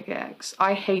stone pickaxe.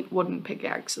 I hate wooden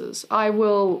pickaxes. I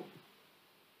will...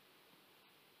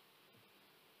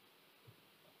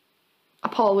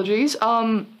 Apologies.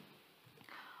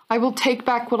 I will take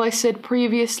back what I said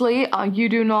previously. You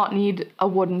do not need a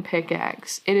wooden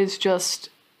pickaxe. It is just...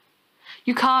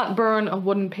 You can't burn a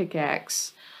wooden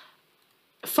pickaxe.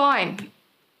 Fine.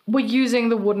 We're using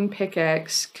the wooden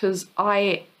pickaxe, because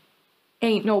I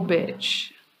ain't no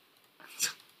bitch.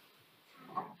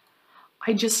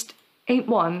 I just ain't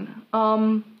one.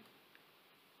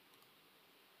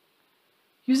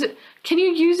 Use it. Can you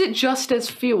use it just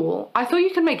as fuel? I thought you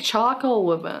could make charcoal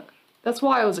with it. That's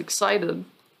why I was excited.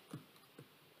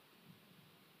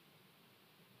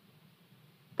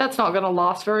 That's not gonna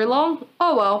last very long.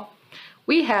 Oh well.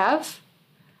 We have...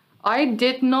 I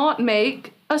did not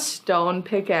make a stone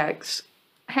pickaxe.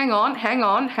 Hang on, hang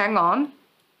on, hang on.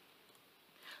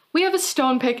 We have a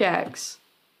stone pickaxe.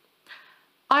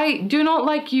 I do not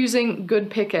like using good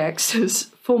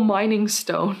pickaxes for mining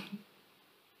stone.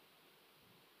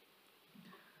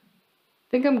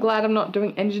 I think I'm glad I'm not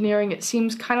doing engineering. It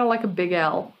seems kind of like a big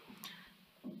L.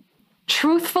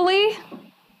 Truthfully,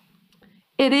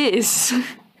 it is.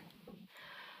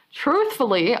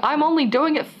 Truthfully, I'm only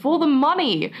doing it for the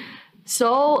money.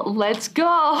 So, let's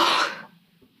go.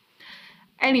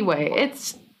 Anyway,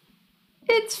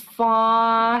 it's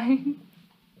fine.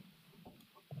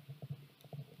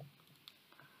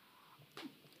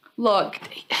 Look,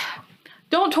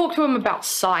 don't talk to him about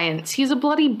science. He's a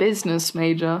bloody business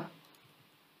major.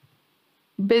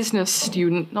 Business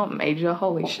student, not major.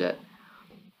 Holy shit.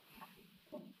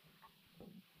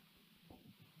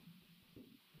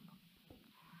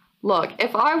 Look,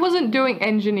 if I wasn't doing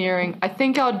engineering, I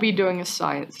think I would be doing a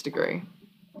science degree.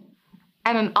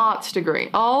 And an arts degree.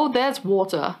 Oh, there's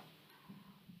water.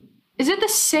 Is it the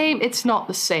same? It's not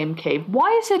the same cave.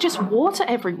 Why is there just water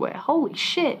everywhere? Holy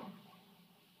shit.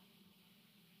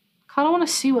 Kinda wanna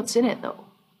see what's in it though.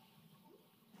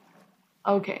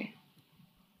 Okay.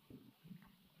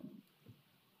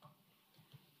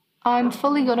 I'm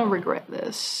fully gonna regret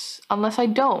this. Unless I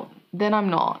don't, then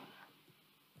I'm not.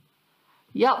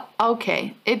 Yep,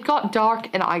 okay. It got dark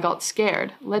and I got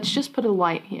scared. Let's just put a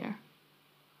light here.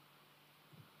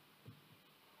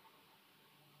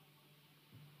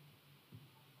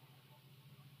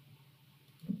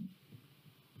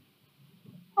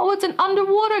 Oh, it's an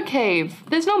underwater cave.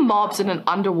 There's no mobs in an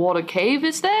underwater cave,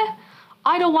 is there?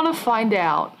 I don't want to find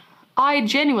out. I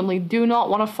genuinely do not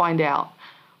want to find out.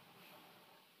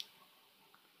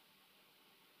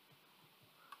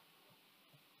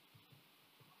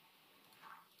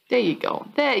 There you go.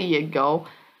 There you go.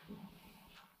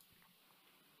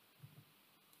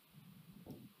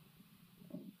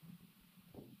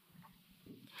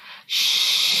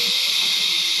 Shh.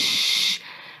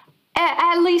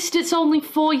 At least it's only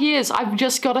 4 years. I've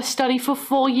just got to study for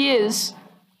 4 years.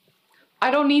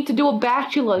 I don't need to do a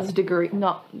bachelor's degree.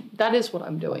 No, that is what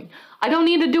I'm doing. I don't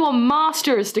need to do a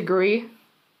master's degree.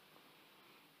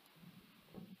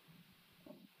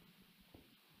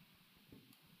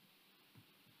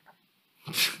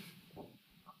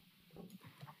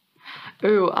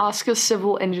 Ooh, ask a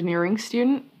civil engineering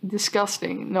student?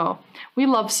 Disgusting. No, we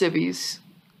love civvies.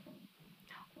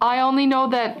 I only know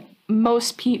that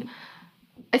most people...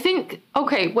 I think...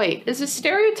 Okay, wait. Is it a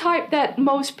stereotype that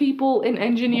most people in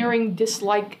engineering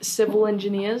dislike civil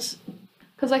engineers?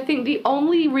 Because I think the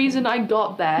only reason I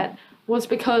got that was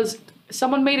because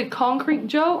someone made a concrete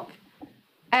joke,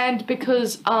 and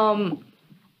because,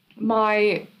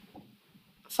 my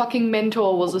fucking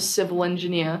mentor was a civil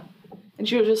engineer. And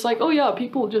she was just like, oh yeah,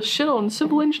 people just shit on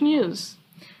civil engineers.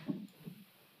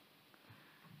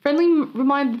 Friendly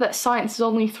reminder that science is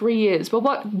only 3 years, but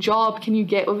what job can you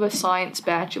get with a science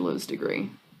bachelor's degree?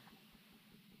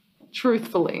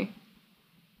 Truthfully.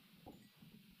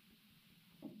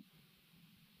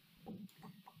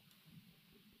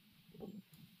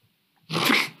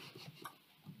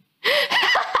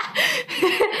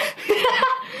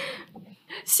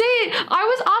 See, I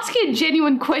was asking a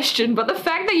genuine question, but the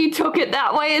fact that you took it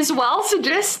that way as well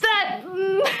suggests that...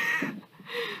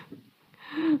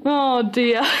 Oh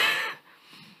dear.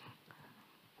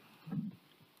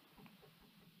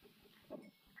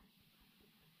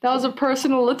 That was a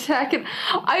personal attack and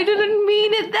I didn't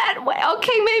mean it that way.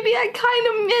 Okay, maybe I kind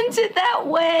of meant it that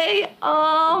way.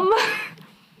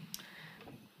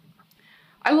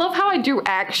 I love how I do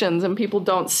actions and people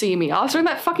don't see me. I was doing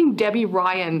that fucking Debbie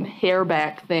Ryan hair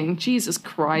back thing. Jesus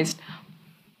Christ.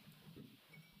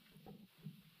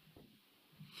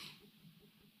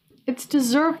 It's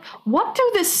deserved. What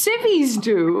do the civvies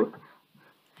do?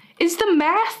 Is the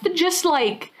math just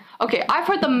like... Okay, I've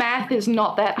heard the math is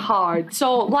not that hard.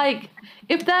 So, like,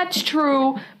 if that's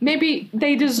true, maybe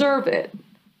they deserve it.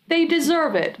 They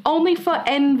deserve it. Only for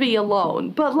envy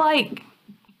alone. But, like,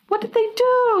 what did they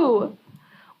do?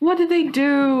 What did they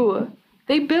do?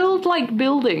 They build, like,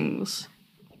 buildings.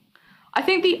 I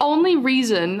think the only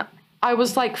reason I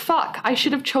was like, fuck, I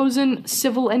should have chosen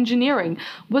civil engineering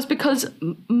was because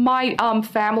my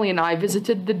family and I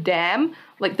visited the dam,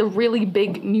 like the really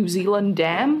big New Zealand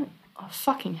dam. Oh,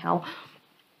 fucking hell.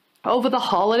 Over the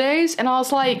holidays, and I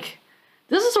was like,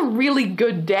 this is a really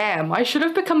good dam. I should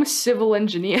have become a civil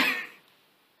engineer.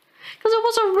 Because it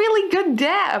was a really good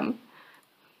dam.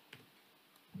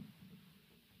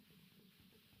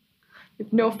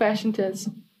 With no fashion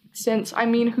sense. I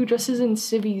mean, who dresses in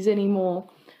civvies anymore?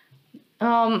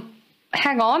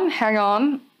 Hang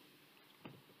on.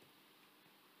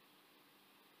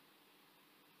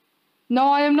 No,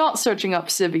 I am not searching up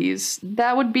civvies.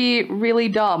 That would be really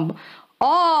dumb.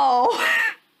 Oh!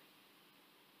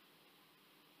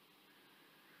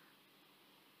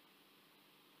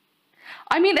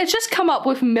 I mean, it's just come up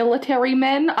with military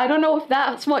men. I don't know if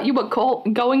that's what you were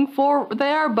going for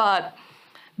there, but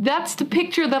that's the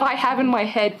picture that I have in my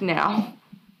head now.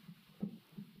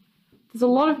 There's a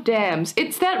lot of dams.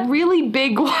 It's that really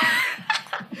big one.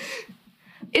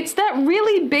 It's that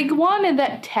really big one in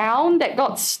that town that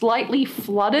got slightly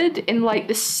flooded in like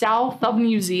the south of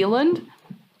New Zealand.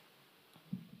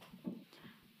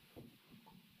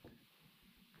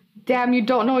 Damn, you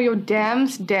don't know your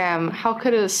dams? Damn, how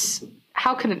could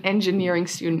an engineering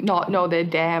student not know their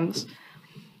dams?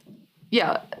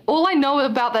 Yeah, all I know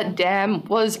about that dam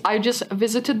was I just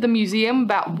visited the museum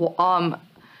about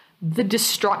the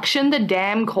destruction the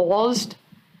dam caused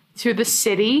to the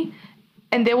city,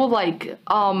 and they were like,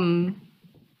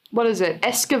 what is it,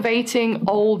 excavating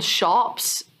old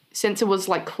shops since it was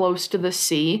like close to the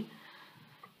sea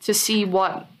to see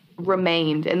what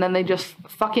remained, and then they just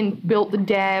fucking built the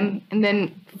dam and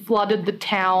then flooded the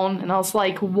town, and I was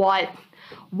like, what?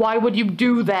 Why would you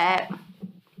do that?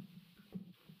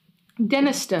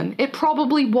 Denniston. It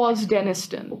probably was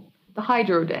Denniston. The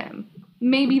hydro dam.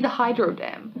 Maybe the hydro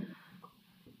dam.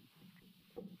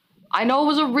 I know it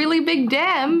was a really big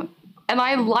dam, and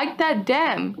I liked that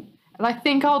dam. And I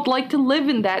think I would like to live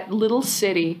in that little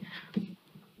city.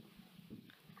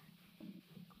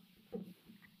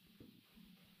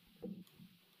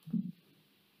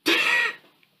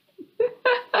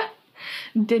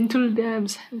 Dental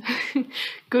dams.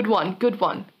 Good one, good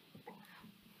one.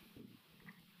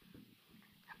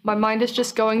 My mind is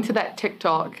just going to that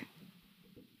TikTok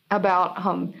about,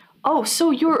 oh,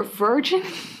 so you're a virgin?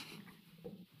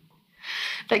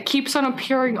 That keeps on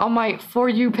appearing on my For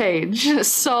You page.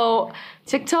 So,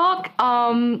 TikTok,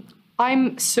 I'm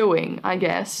suing, I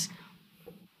guess.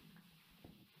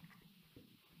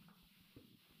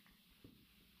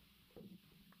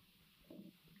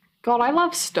 God, I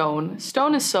love stone.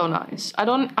 Stone is so nice. I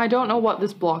don't know what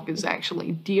this block is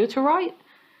actually. Diorite?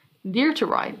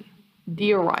 Diorite.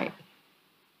 Diorite.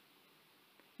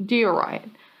 Diorite.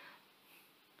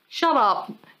 Shut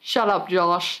up. Shut up,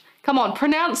 Josh. Come on,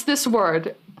 pronounce this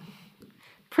word.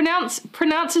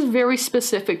 Pronounce a very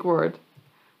specific word.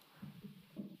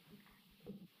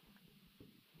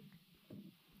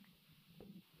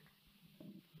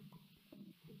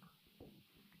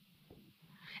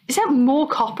 Is that more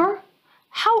copper?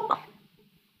 How?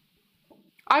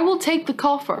 I will take the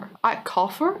copper.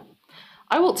 Copper?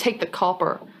 I will take the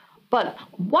copper. But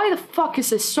why the fuck is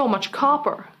there so much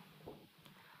copper?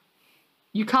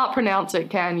 You can't pronounce it,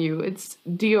 can you? It's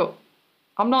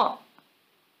I'm not...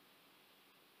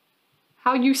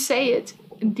 How you say it?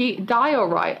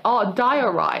 Diorite. Oh,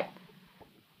 diorite.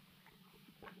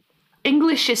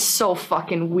 English is so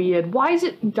fucking weird. Why is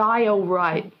it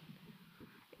diorite?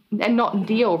 And not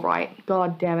diorite.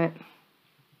 God damn it.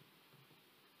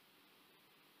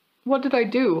 What did I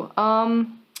do?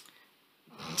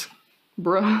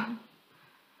 Bruh.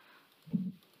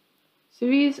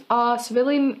 Civvies are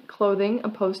civilian clothing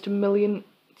opposed to million...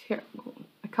 I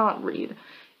can't read.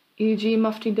 E.g.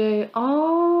 Mufti Day.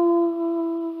 Oh.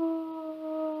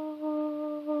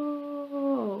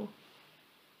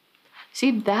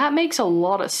 See, that makes a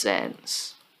lot of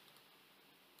sense.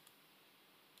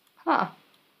 Huh.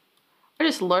 I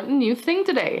just learned a new thing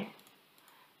today.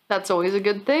 That's always a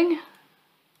good thing.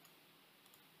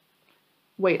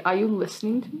 Wait, are you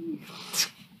listening to me?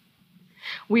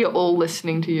 We are all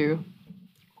listening to you.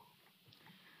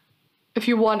 If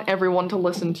you want everyone to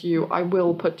listen to you, I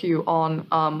will put you on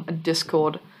a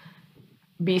Discord.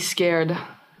 Be scared.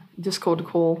 Discord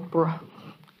call, bruh.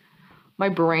 My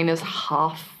brain is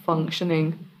half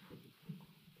functioning.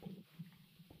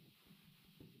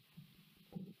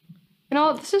 You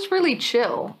know, this is really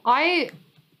chill. I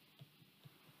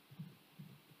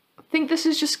think this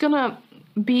is just gonna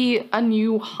be a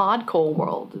new hardcore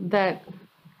world that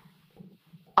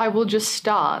I will just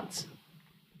start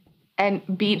and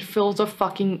beat Phil's of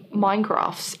fucking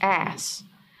Minecraft's ass.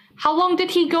 How long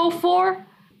did he go for?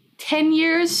 10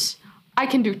 years? I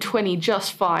can do 20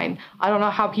 just fine. I don't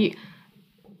know how he...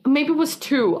 Maybe it was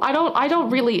 2. I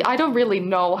don't really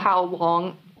know how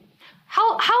long.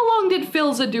 How long did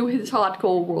Philza do his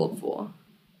hardcore world for?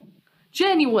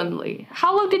 Genuinely.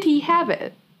 How long did he have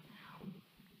it?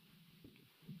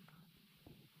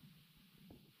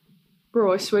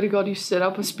 Bro, I swear to God, you set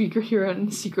up a speaker here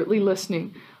and secretly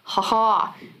listening.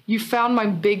 Haha, you found my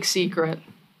big secret.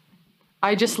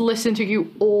 I just listen to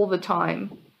you all the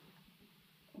time.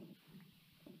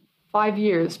 5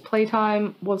 years.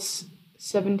 Playtime was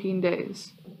 17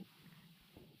 days.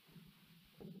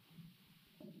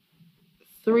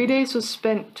 3 days was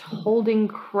spent holding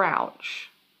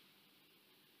crouch.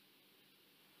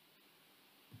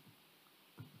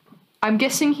 I'm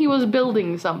guessing he was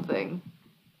building something.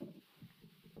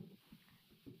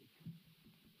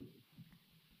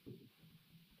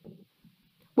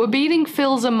 We're beating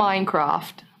Phil's in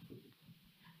Minecraft.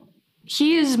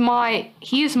 He is my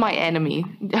enemy.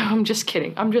 I'm just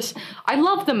kidding. I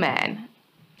love the man.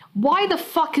 Why the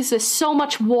fuck is there so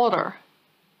much water?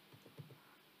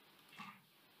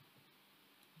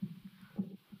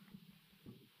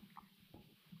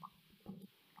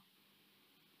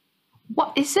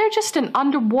 What, is there just an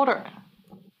underwater?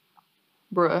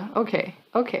 Bruh, okay,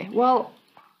 well,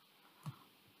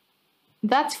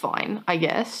 that's fine, I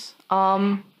guess.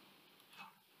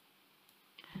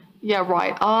 Yeah,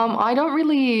 right. I don't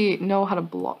really know how to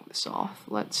block this off.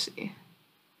 Let's see.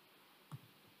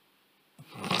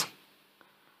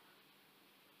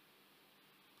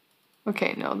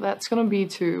 Okay, no, that's gonna be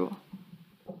too...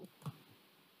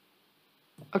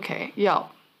 Okay, yeah,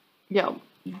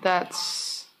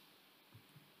 that's...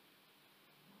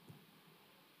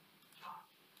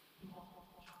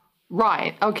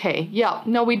 Right, okay, yeah,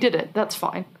 no, we did it, that's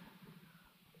fine.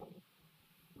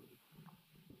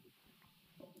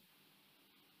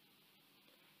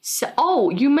 So, oh,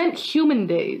 you meant human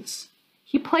days.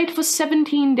 He played for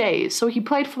 17 days, so he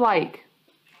played for like...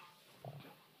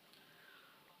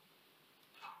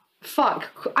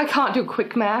 Fuck, I can't do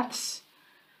quick maths.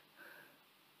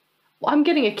 Well, I'm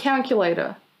getting a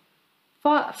calculator.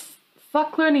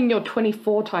 Fuck learning your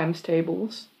 24 times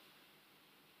tables.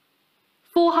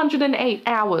 408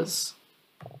 hours.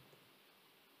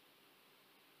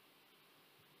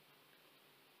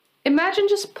 Imagine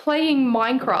just playing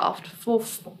Minecraft for...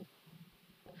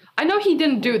 I know he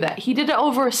didn't do that. He did it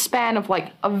over a span of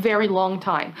like a very long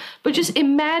time. But just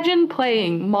imagine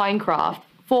playing Minecraft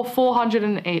for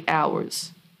 408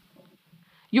 hours.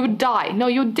 You would die. No,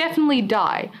 you would definitely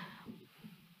die.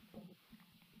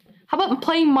 How about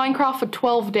playing Minecraft for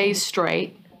 12 days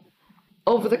straight?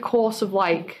 Over the course of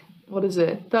like, what is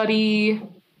it?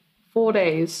 34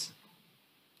 days.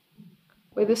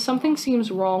 Wait, there's something seems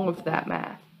wrong with that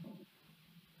math.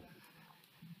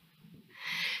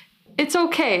 It's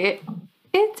okay.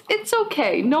 It's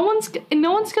okay. No one's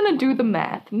gonna do the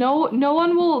math. No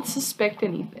one will suspect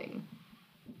anything.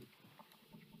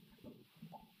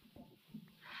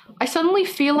 I suddenly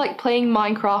feel like playing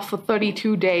Minecraft for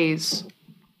 32 days.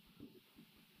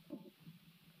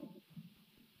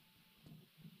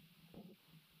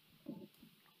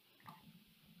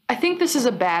 I think this is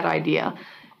a bad idea.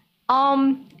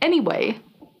 Anyway,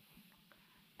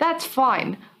 that's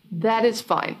fine. That is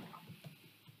fine.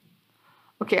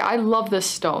 Okay, I love this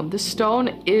stone. This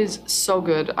stone is so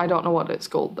good. I don't know what it's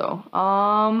called though.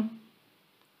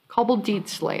 Cobbled deed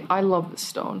slate. I love this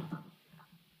stone.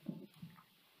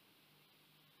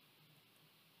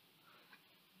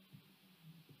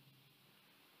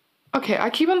 Okay, I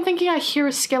keep on thinking I hear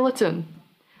a skeleton.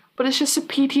 But it's just a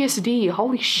PTSD.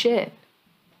 Holy shit.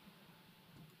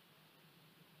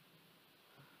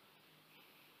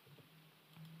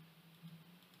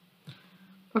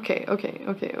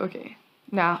 Okay.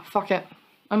 Nah, fuck it.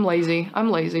 I'm lazy.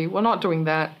 We're not doing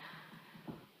that.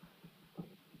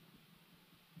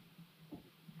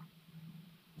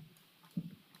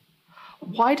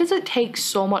 Why does it take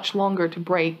so much longer to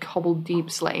break cobbled deep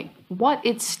slate? What?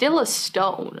 It's still a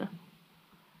stone.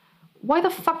 Why the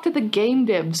fuck did the game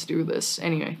devs do this?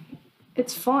 Anyway,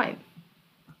 it's fine.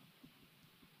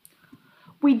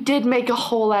 We did make a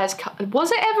whole ass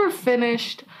was it ever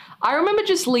finished? I remember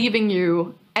just leaving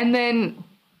you, and then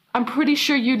I'm pretty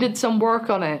sure you did some work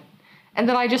on it. And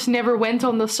then I just never went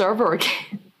on the server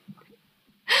again.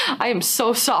 I am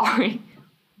so sorry.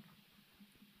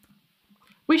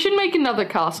 We should make another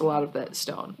castle out of that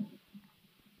stone.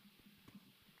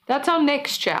 That's our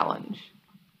next challenge.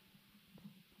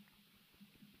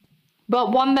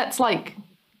 But one that's like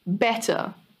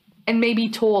better and maybe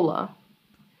taller.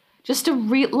 Just a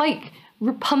like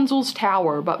Rapunzel's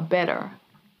tower, but better.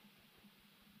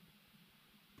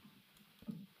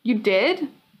 You did?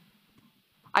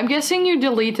 I'm guessing you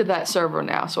deleted that server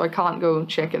now, so I can't go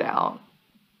check it out.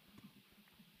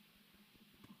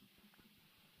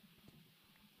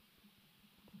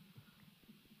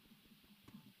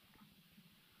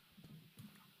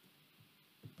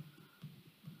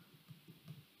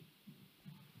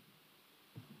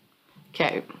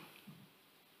 Okay.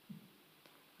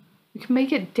 We can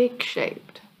make it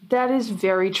dick-shaped. That is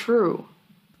very true.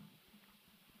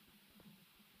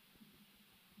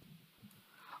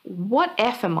 What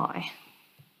F am I?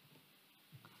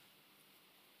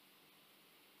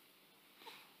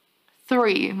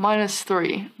 Three,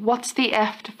 -3. What's the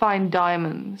F to find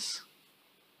diamonds?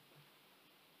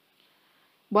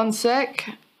 One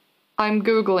sec. I'm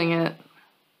Googling it.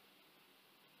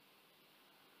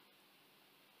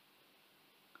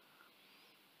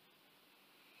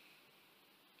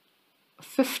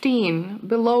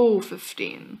 Below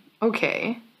 15.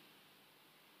 Okay.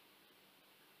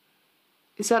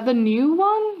 Is that the new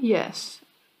one? Yes.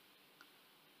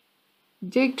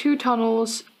 Dig 2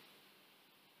 tunnels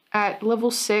at level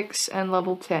 6 and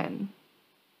level 10.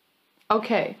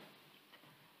 Okay.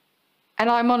 And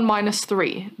I'm on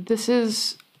 -3. This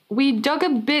is... We dug a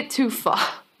bit too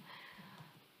far.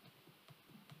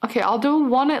 Okay, I'll do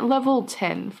one at level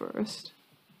 10 first.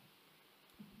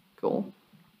 Cool.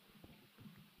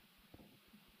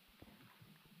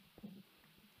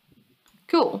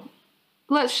 Cool.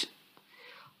 Let's...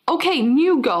 Okay,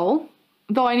 new goal.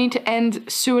 Though I need to end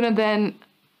sooner than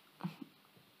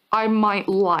I might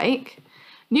like.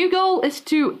 New goal is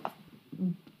to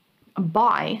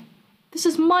buy. This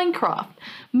is Minecraft.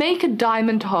 Make a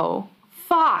diamond hoe.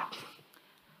 Fuck.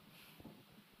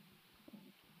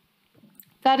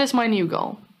 That is my new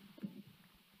goal.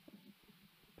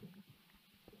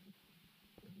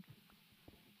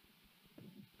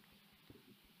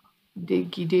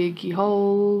 Diggy diggy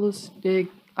holes, dig.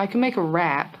 I can make a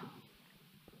rap.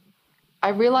 I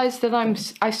realize that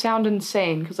I sound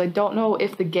insane because I don't know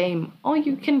if the game... Oh,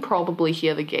 you can probably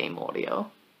hear the game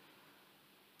audio.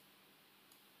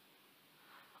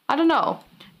 I don't know.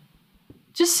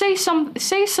 Just say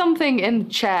something in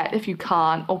chat if you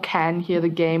can't or can hear the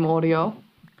game audio.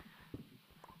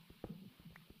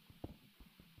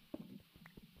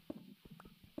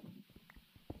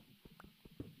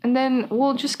 And then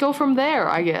we'll just go from there,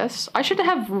 I guess. I should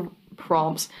have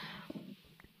prompts.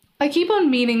 I keep on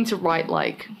meaning to write,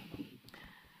 like,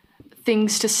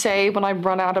 things to say when I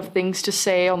run out of things to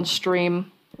say on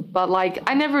stream. But, like,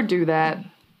 I never do that.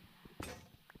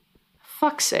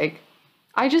 Fuck's sake.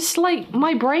 I just, like,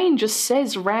 my brain just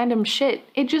says random shit.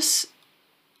 It just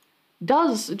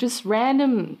does just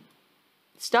random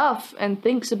stuff and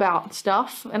thinks about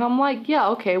stuff. And I'm like, yeah,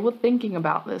 okay, we're thinking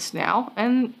about this now.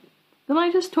 And then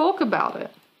I just talk about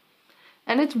it.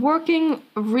 And it's working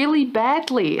really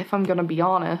badly, if I'm gonna be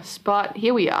honest, but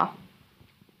here we are.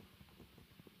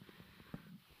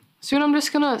 Soon I'm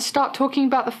just gonna start talking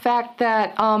about the fact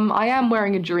that I am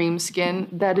wearing a dream skin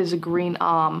that is a green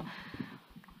arm.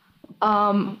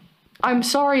 I'm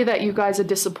sorry that you guys are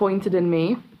disappointed in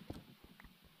me,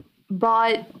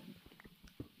 but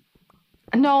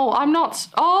no, I'm not.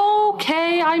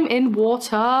 Okay, I'm in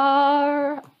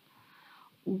water.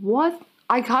 What?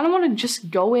 I kind of want to just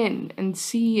go in and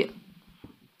see.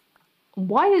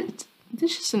 Why is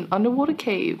this just an underwater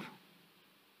cave?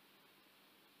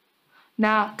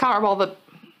 Nah, can't be bothered.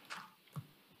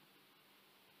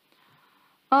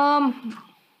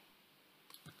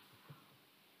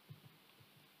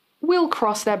 We'll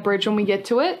cross that bridge when we get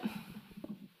to it.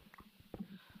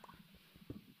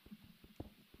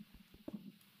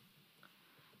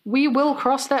 We will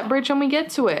cross that bridge when we get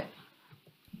to it.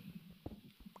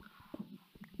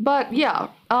 But yeah,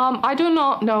 I do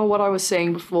not know what I was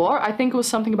saying before. I think it was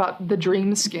something about the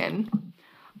dream skin.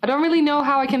 I don't really know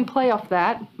how I can play off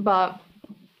that, but,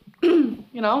 you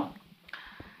know.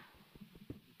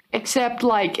 Except,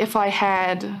 like, if I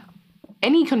had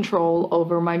any control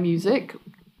over my music,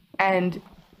 and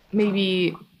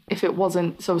maybe if it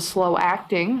wasn't so slow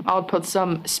acting, I would put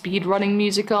some speedrunning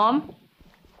music on.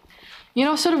 You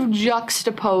know, sort of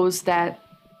juxtapose that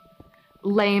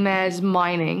lame-ass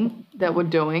mining that we're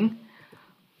doing.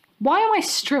 Why am I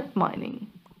strip mining?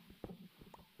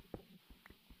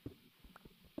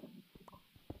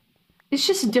 It's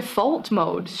just default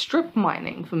mode, strip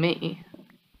mining for me.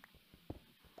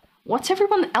 What's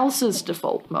everyone else's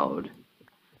default mode?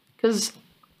 Because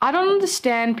I don't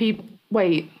understand people.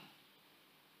 Wait.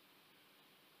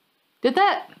 Did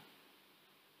that?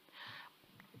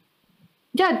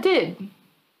 Yeah, it did.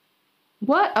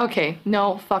 What? Okay,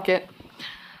 no, fuck it.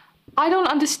 I don't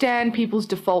understand people's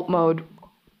default mode.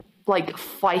 Like,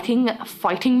 fighting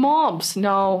mobs.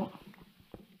 No.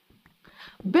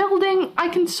 Building, I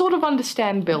can sort of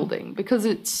understand building, because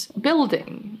it's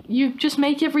building. You just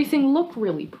make everything look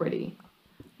really pretty.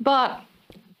 But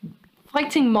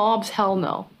fighting mobs, hell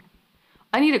no.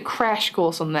 I need a crash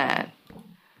course on that.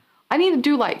 I need to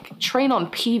do, like, train on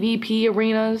PvP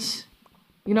arenas.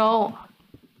 You know,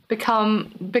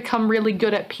 become really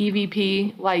good at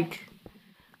PvP, like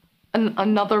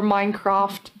another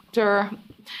Minecrafter.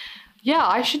 Yeah,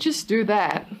 I should just do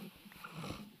that.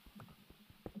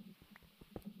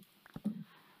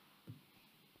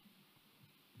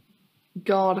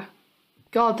 God,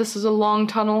 this is a long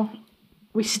tunnel.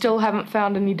 We still haven't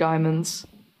found any diamonds.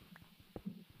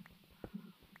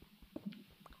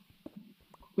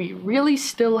 We really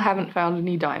still haven't found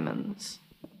any diamonds.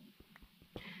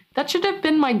 That should have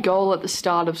been my goal at the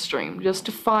start of stream, just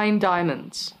to find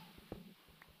diamonds.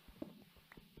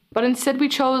 But instead we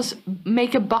chose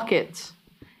make a bucket,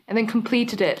 and then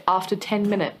completed it after 10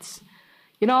 minutes.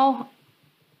 You know?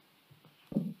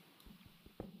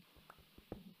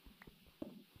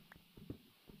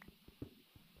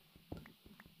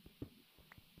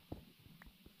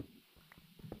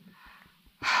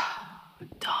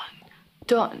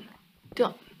 Done.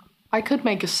 I could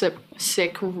make a sick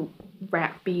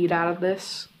rap beat out of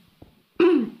this.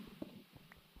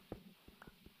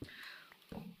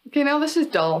 Okay, now this is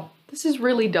dull. This is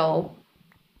really dull.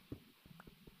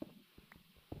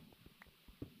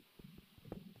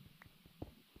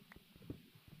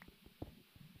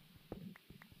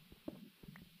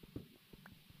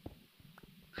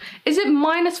 Is it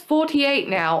minus 48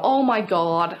 now? Oh my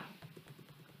god.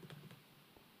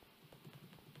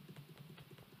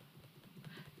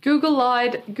 Google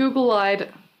lied.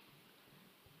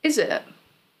 Is it?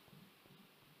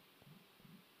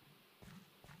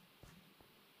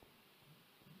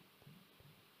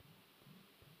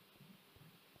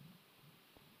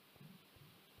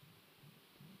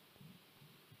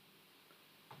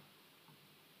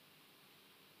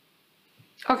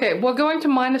 Okay, we're going to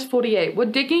minus 48. We're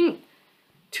digging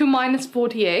to minus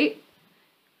 48.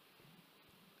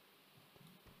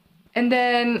 And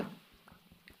then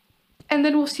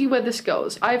we'll see where this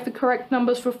goes. I have the correct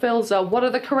numbers for Filza. What are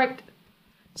the correct...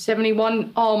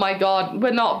 71. Oh my god,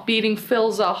 we're not beating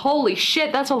Filza. Holy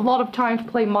shit, that's a lot of time to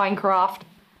play Minecraft.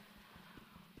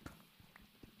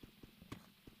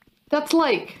 That's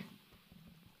like...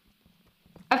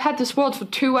 I've had this world for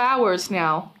 2 hours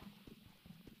now.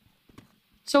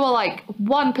 So we're like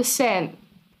 1%,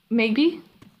 maybe?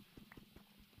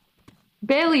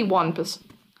 Barely 1%.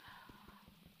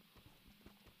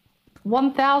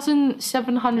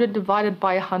 1,700 divided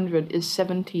by 100 is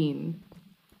 17.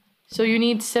 So you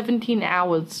need 17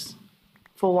 hours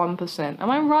for 1%. Am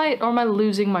I right, or am I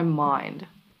losing my mind?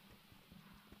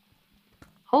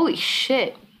 Holy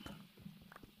shit.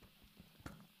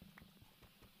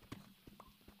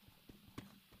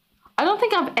 I don't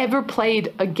think I've ever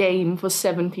played a game for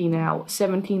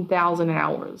 17,000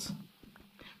 hours.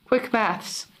 Quick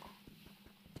maths.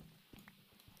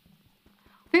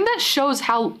 I think that shows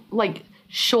how, like,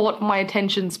 short my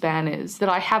attention span is. That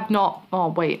I have not... Oh,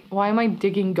 wait. Why am I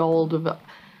digging gold with a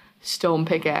stone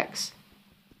pickaxe?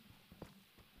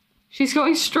 She's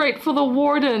going straight for the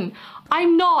warden.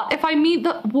 I'm not. If I meet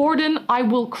the warden, I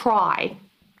will cry.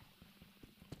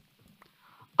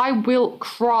 I will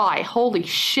cry. Holy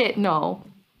shit, no.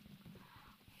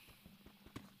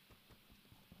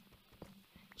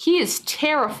 He is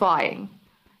terrifying.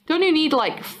 Don't you need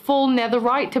like full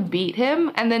netherite to beat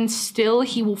him and then still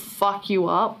he will fuck you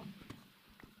up?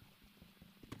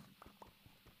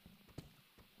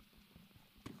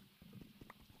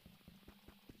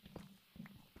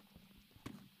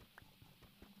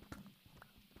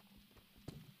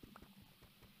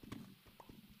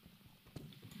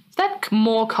 Is that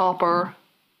more copper?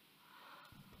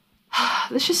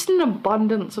 There's just an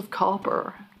abundance of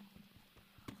copper.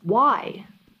 Why?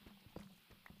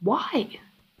 Why?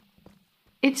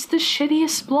 It's the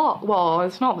shittiest block. Well,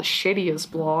 it's not the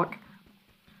shittiest block.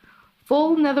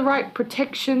 Full netherite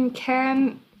protection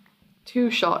can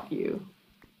two-shot you.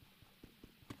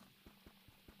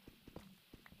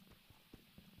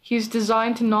 He's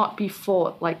designed to not be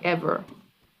fought, like, ever.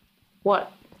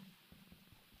 What?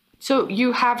 So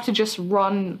you have to just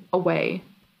run away.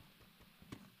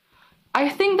 I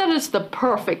think that is the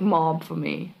perfect mob for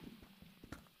me.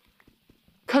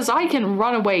 Because I can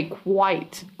run away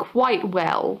quite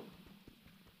well.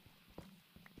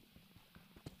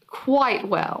 Quite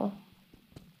well.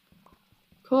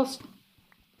 Of course,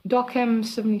 Doc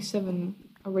M77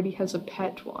 already has a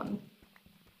pet one.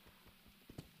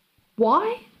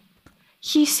 Why?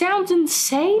 He sounds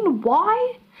insane?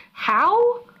 Why?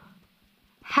 How?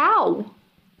 How?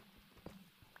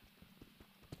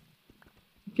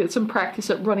 Get some practice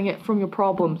at running it from your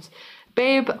problems.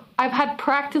 Babe, I've had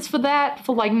practice for that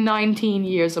for like 19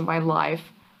 years of my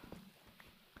life.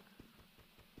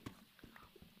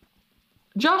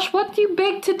 Josh, what do you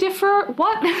beg to differ?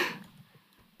 What?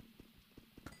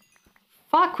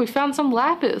 Fuck, we found some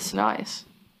lapis. Nice.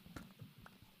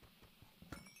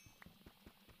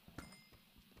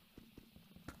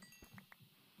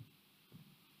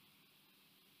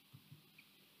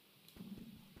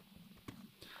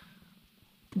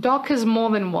 Doc has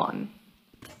more than one.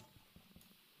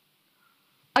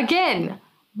 Again,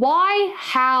 why,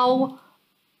 how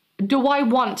do I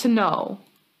want to know?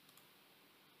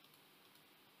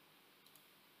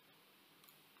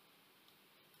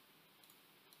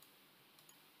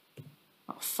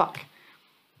 Oh, fuck.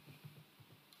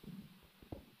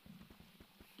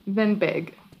 Then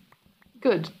big.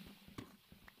 Good.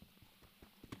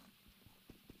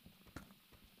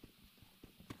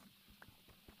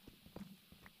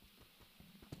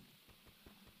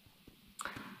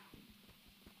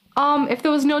 If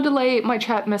there was no delay, my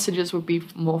chat messages would be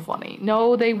more funny.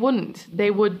 No, they wouldn't. They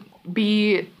would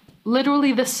be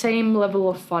literally the same level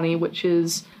of funny, which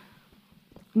is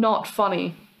not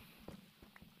funny.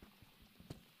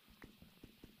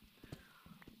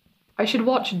 I should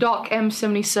watch Doc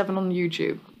M77 on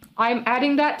YouTube. I'm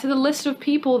adding that to the list of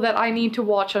people that I need to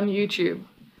watch on YouTube.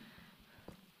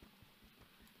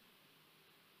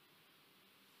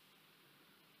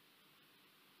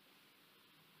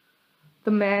 The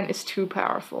man is too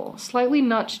powerful. Slightly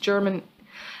nuts German.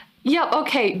 Yeah,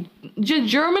 okay. The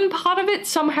German part of it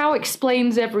somehow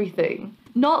explains everything.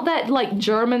 Not that, like,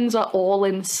 Germans are all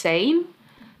insane,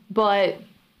 but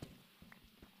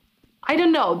I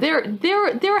don't know.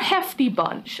 They're a hefty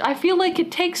bunch. I feel like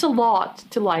it takes a lot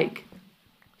to, like,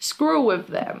 screw with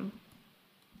them.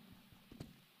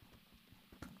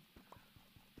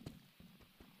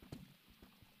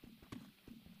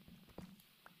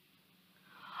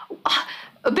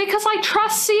 Because I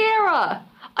trust Sierra.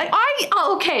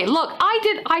 Okay, look,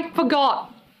 I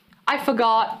forgot.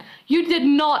 You did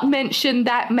not mention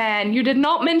that man. You did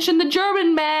not mention the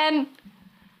German man.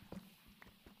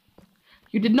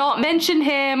 You did not mention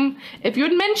him. If you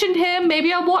had mentioned him,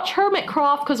 maybe I'd watch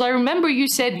Hermitcraft, because I remember you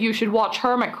said you should watch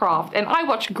Hermitcraft, and I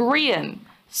watch Grian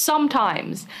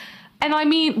sometimes. And I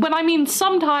mean, when I mean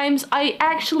sometimes, I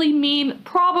actually mean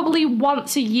probably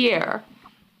once a year.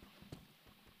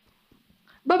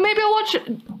 But maybe I'll watch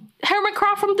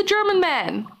Hermitcraft from the German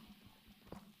man.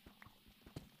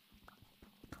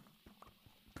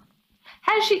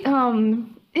 Has she,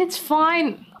 it's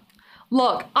fine.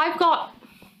 Look, I've got...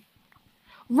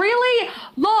 Really?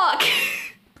 Look!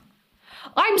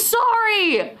 I'm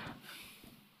sorry!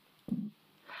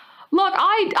 Look,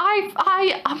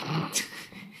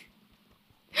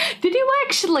 Did you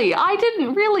actually? I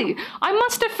didn't really. I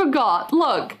must have forgot.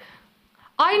 Look.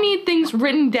 I need things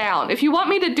written down. If you want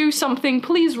me to do something,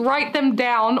 please write them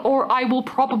down, or I will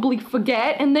probably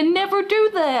forget and then never do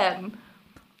them.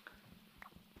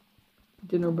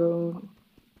 Dinner bone.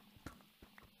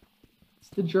 It's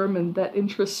the German that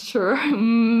interests her.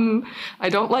 I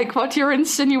don't like what you're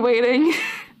insinuating.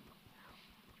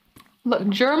 Look,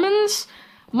 Germans,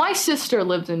 my sister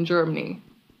lives in Germany.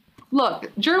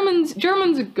 Look, Germans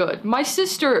are good. My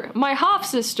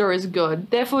half-sister is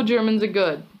good, therefore Germans are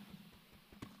good.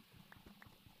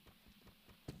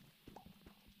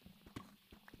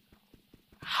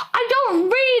 I don't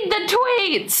read the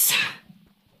tweets!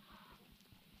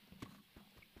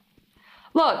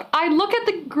 Look, I look at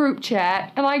the group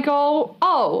chat and I go,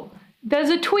 oh, there's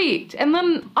a tweet. And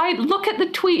then I look at the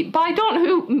tweet, but I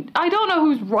don't know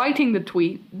who's writing the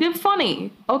tweet. They're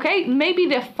funny, okay? Maybe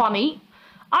they're funny.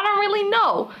 I don't really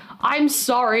know. I'm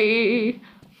sorry.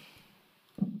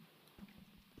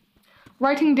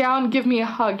 Writing down, give me a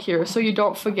hug here so you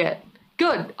don't forget.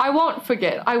 Good, I won't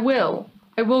forget. I will.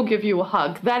 I will give you a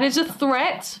hug. That is a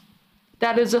threat.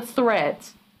 That is a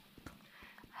threat.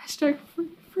 Hashtag free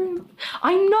friend.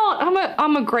 I'm not.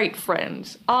 I'm a great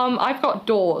friend. I've got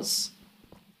doors.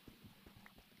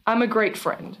 I'm a great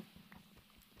friend.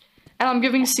 And I'm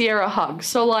giving Sierra a hug.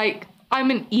 So like, I'm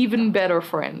an even better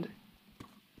friend.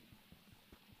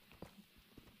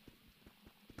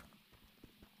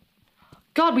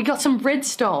 God, we got some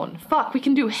redstone. Fuck, we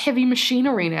can do heavy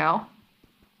machinery now.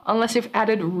 Unless they've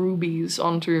added rubies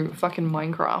onto fucking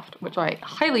Minecraft, which I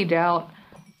highly doubt.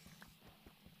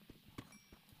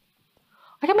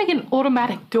 I can make an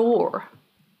automatic door.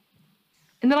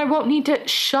 And then I won't need to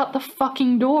shut the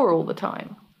fucking door all the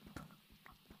time.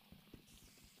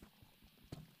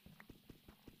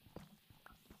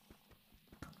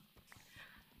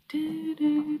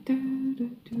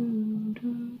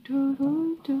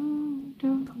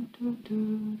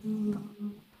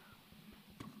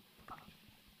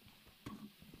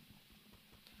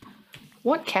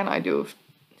 What can I do?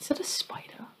 Is that a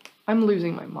spider? I'm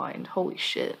losing my mind. Holy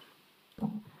shit.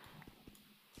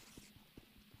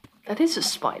 That is a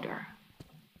spider.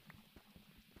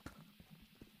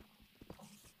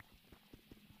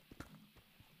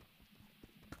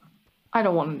 I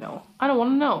don't want to know. I don't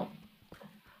want to know.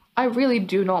 I really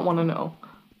do not want to know.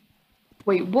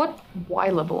 Wait, what Y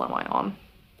level am I on?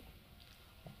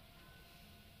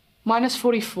 Minus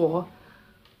 44.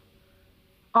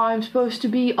 I'm supposed to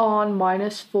be on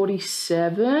minus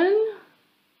 47?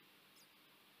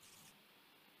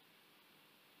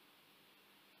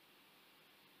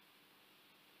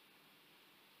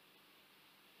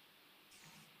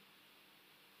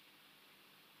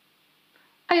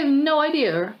 I have no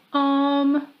idea.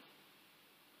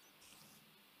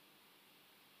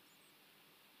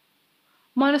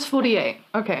 Minus 48.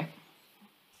 Okay.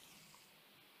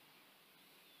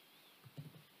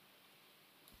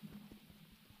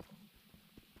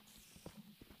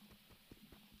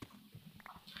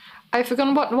 I've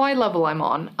forgotten what Y level I'm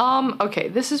on. Okay,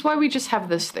 this is why we just have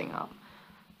this thing up.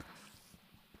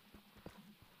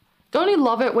 Don't you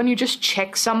love it when you just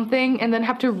check something and then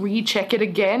have to recheck it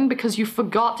again because you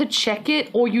forgot to check it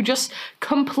or you just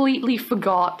completely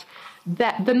forgot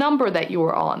that the number that you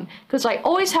were on? Because I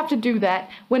always have to do that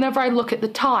whenever I look at the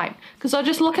time. Because I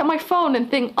just look at my phone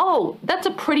and think, oh, that's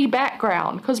a pretty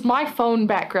background because my phone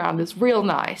background is real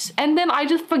nice. And then I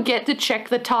just forget to check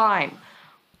the time.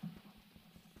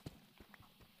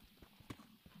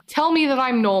 Tell me that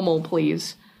I'm normal,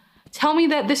 please. Tell me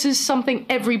that this is something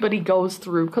everybody goes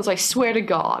through, because I swear to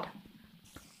God.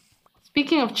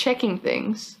 Speaking of checking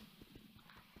things,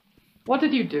 what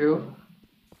did you do?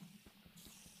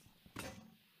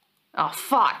 Oh,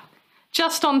 fuck.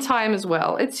 Just on time as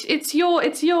well. It's your...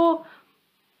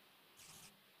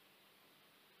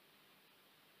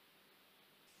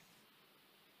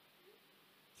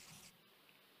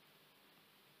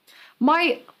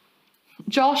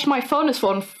 Josh, my phone is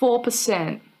on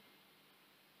 4%.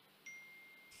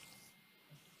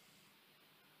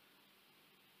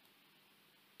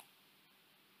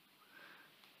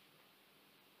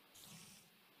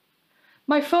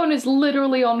 My phone is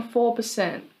literally on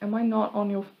 4%. Am I not on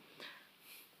your...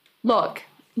 Look,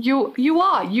 you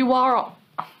are.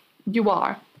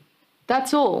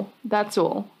 That's all. That's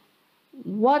all.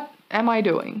 What am I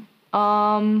doing?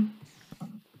 Right,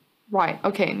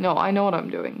 okay, no, I know what I'm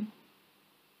doing.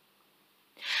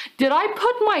 Did I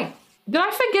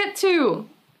forget to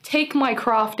take my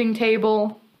crafting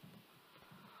table?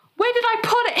 Where did I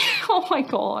put it? Oh my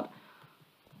God.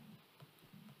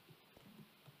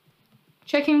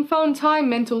 Checking phone time,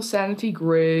 mental sanity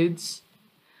grids.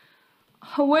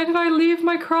 Where did I leave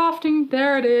my crafting?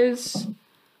 There it is.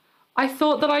 I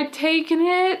thought that I'd taken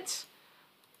it.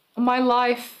 My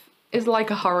life is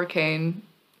like a hurricane.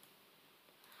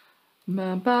 This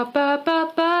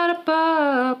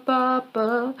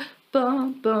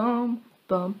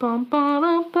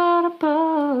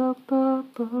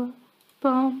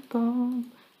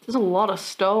is a lot of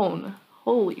stone.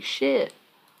 Holy shit.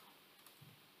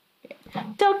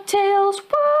 DuckTales,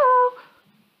 whoa!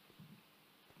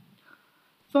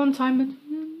 Phone time.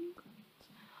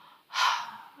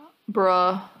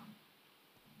 Bruh.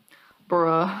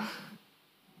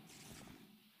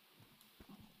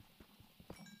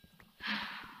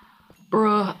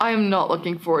 Bruh, I am not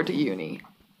looking forward to uni.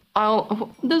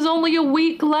 There's only a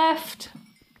week left.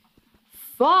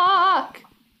 Fuck!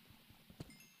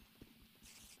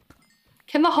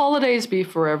 Can the holidays be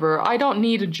forever? I don't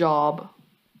need a job.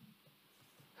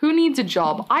 Who needs a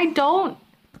job? I don't.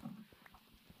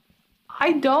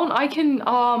 I can,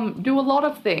 do a lot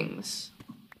of things.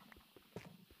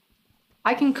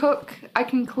 I can cook. I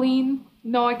can clean.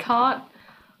 No, I can't.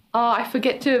 I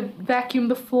forget to vacuum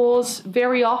the floors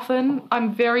very often.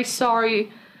 I'm very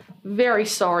sorry. Very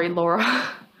sorry, Laura.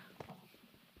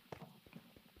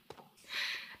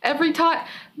 Every time,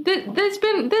 there's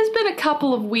been a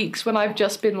couple of weeks when I've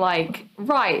just been like,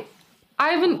 right, I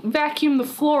haven't vacuumed the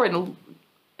floor in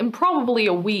probably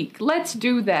a week. Let's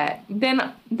do that.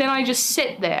 Then I just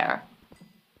sit there.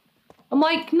 I'm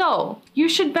like, no, you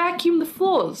should vacuum the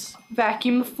floors.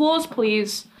 Vacuum the floors,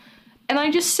 please. And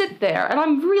I just sit there, and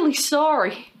I'm really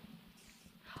sorry.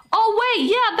 Oh wait,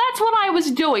 yeah, that's what I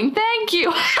was doing. Thank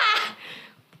you.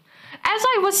 As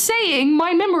I was saying,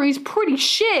 my memory's pretty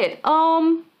shit.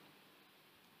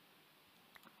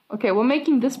 Okay, we're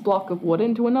making this block of wood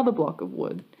into another block of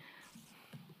wood.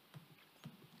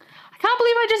 I can't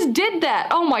believe I just did that.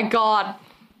 Oh my god.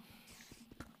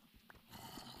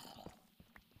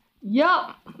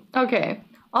 Yup. Okay.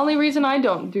 Only reason I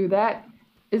don't do that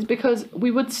is because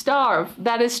we would starve.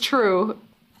 That is true.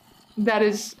 That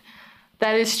is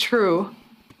true.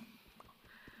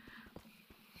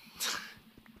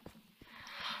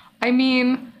 I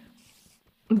mean,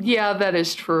 yeah, that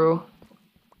is true.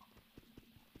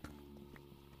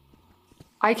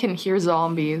 I can hear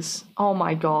zombies. Oh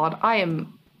my god. I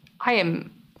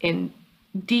am in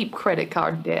deep credit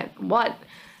card debt. What?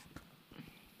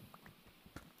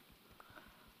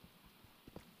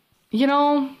 You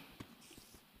know,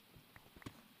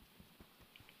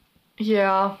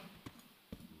 yeah.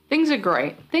 Things are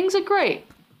great. Things are great.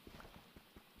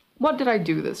 What did I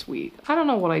do this week? I don't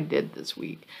know what I did this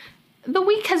week. The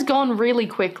week has gone really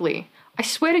quickly. I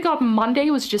swear to God, Monday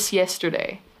was just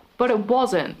yesterday. But it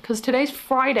wasn't, because today's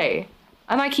Friday.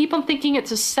 And I keep on thinking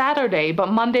it's a Saturday, but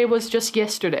Monday was just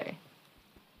yesterday.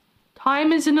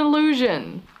 Time is an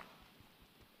illusion.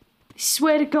 I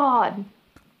swear to God.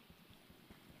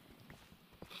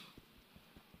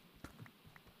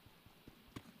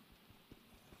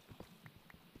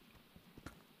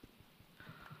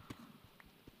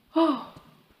 Oh.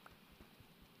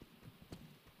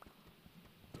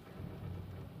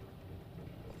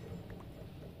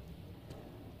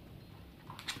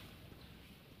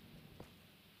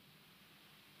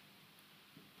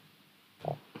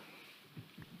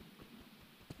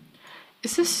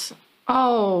 Is this...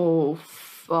 Oh,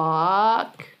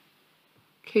 fuck.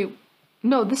 Okay,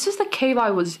 no, this is the cave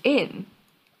I was in.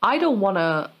 I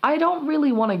don't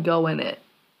really wanna go in it.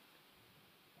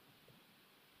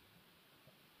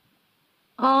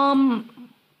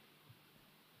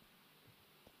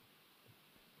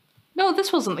 No,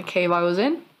 this wasn't the cave I was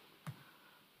in.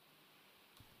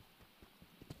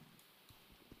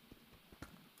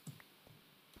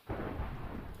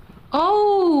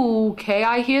 Oh, okay,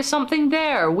 I hear something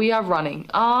there. We are running.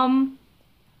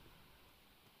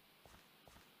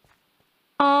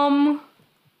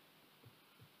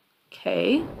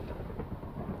 Okay.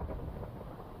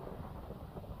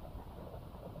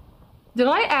 Did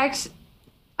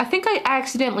I think I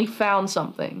accidentally found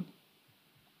something.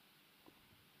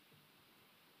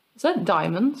 Is that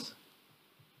diamonds?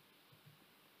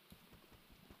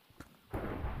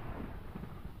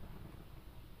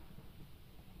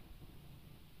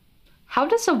 How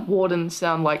does a warden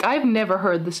sound like? I've never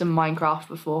heard this in Minecraft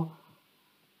before.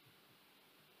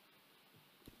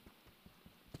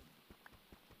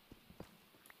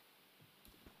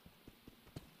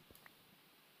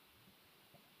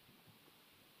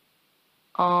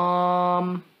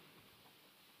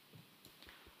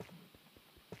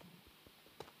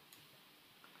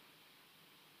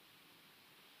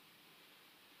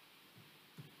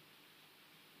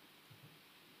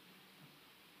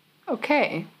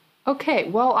 Okay. Okay,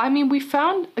 well, I mean, we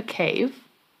found a cave.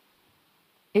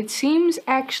 It seems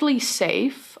actually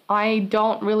safe. I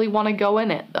don't really want to go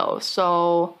in it, though,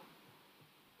 so...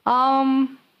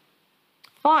 Fine,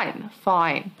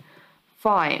 fine,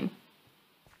 fine.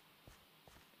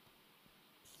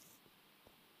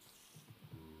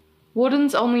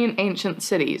 Wardens only in ancient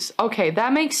cities. Okay,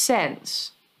 that makes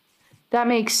sense. That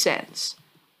makes sense.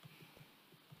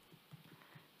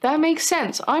 That makes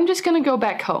sense. I'm just gonna go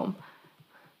back home.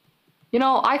 You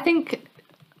know, I think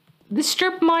the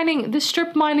strip mining was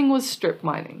strip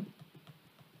mining.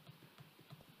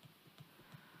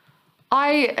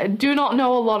 I do not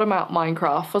know a lot about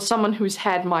Minecraft for someone who's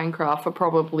had Minecraft for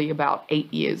probably about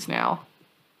 8 years now.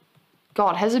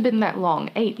 God, has it been that long?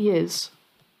 8 years.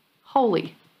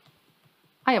 Holy.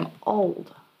 I am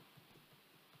old.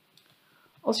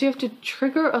 Also, you have to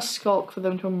trigger a skulk for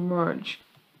them to emerge.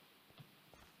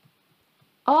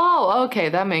 Oh, okay,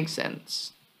 that makes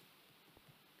sense.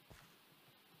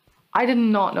 I did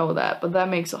not know that, but that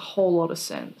makes a whole lot of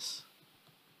sense.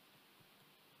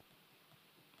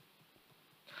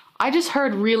 I just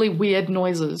heard really weird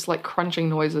noises, like crunching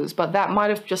noises, but that might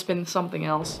have just been something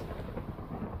else.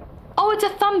 Oh, it's a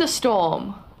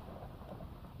thunderstorm!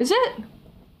 Is it?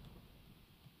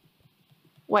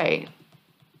 Wait.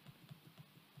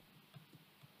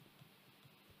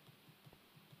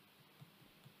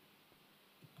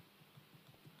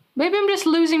 Maybe I'm just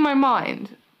losing my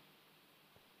mind.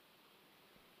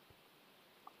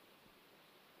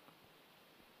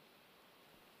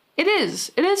 It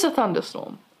is a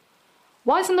thunderstorm.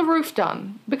 Why isn't the roof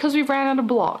done? Because we ran out of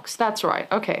blocks. That's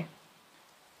right, okay.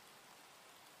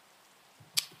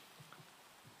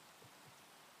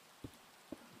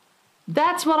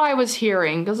 That's what I was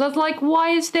hearing, because I was like, why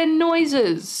is there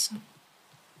noises?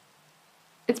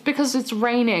 It's because it's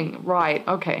raining. Right,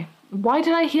 okay. Why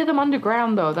did I hear them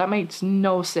underground, though? That makes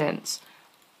no sense.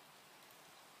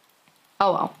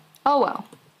 Oh well. Oh well.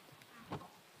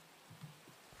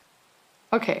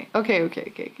 Okay.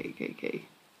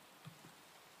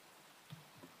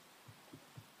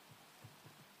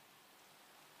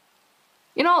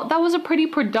 You know, that was a pretty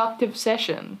productive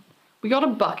session. We got a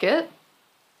bucket.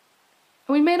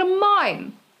 And we made a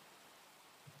mine.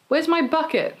 Where's my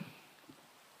bucket?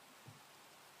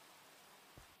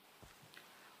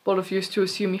 Bold of you to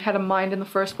assume you had a mind in the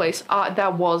first place.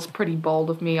 That was pretty bold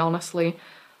of me, honestly.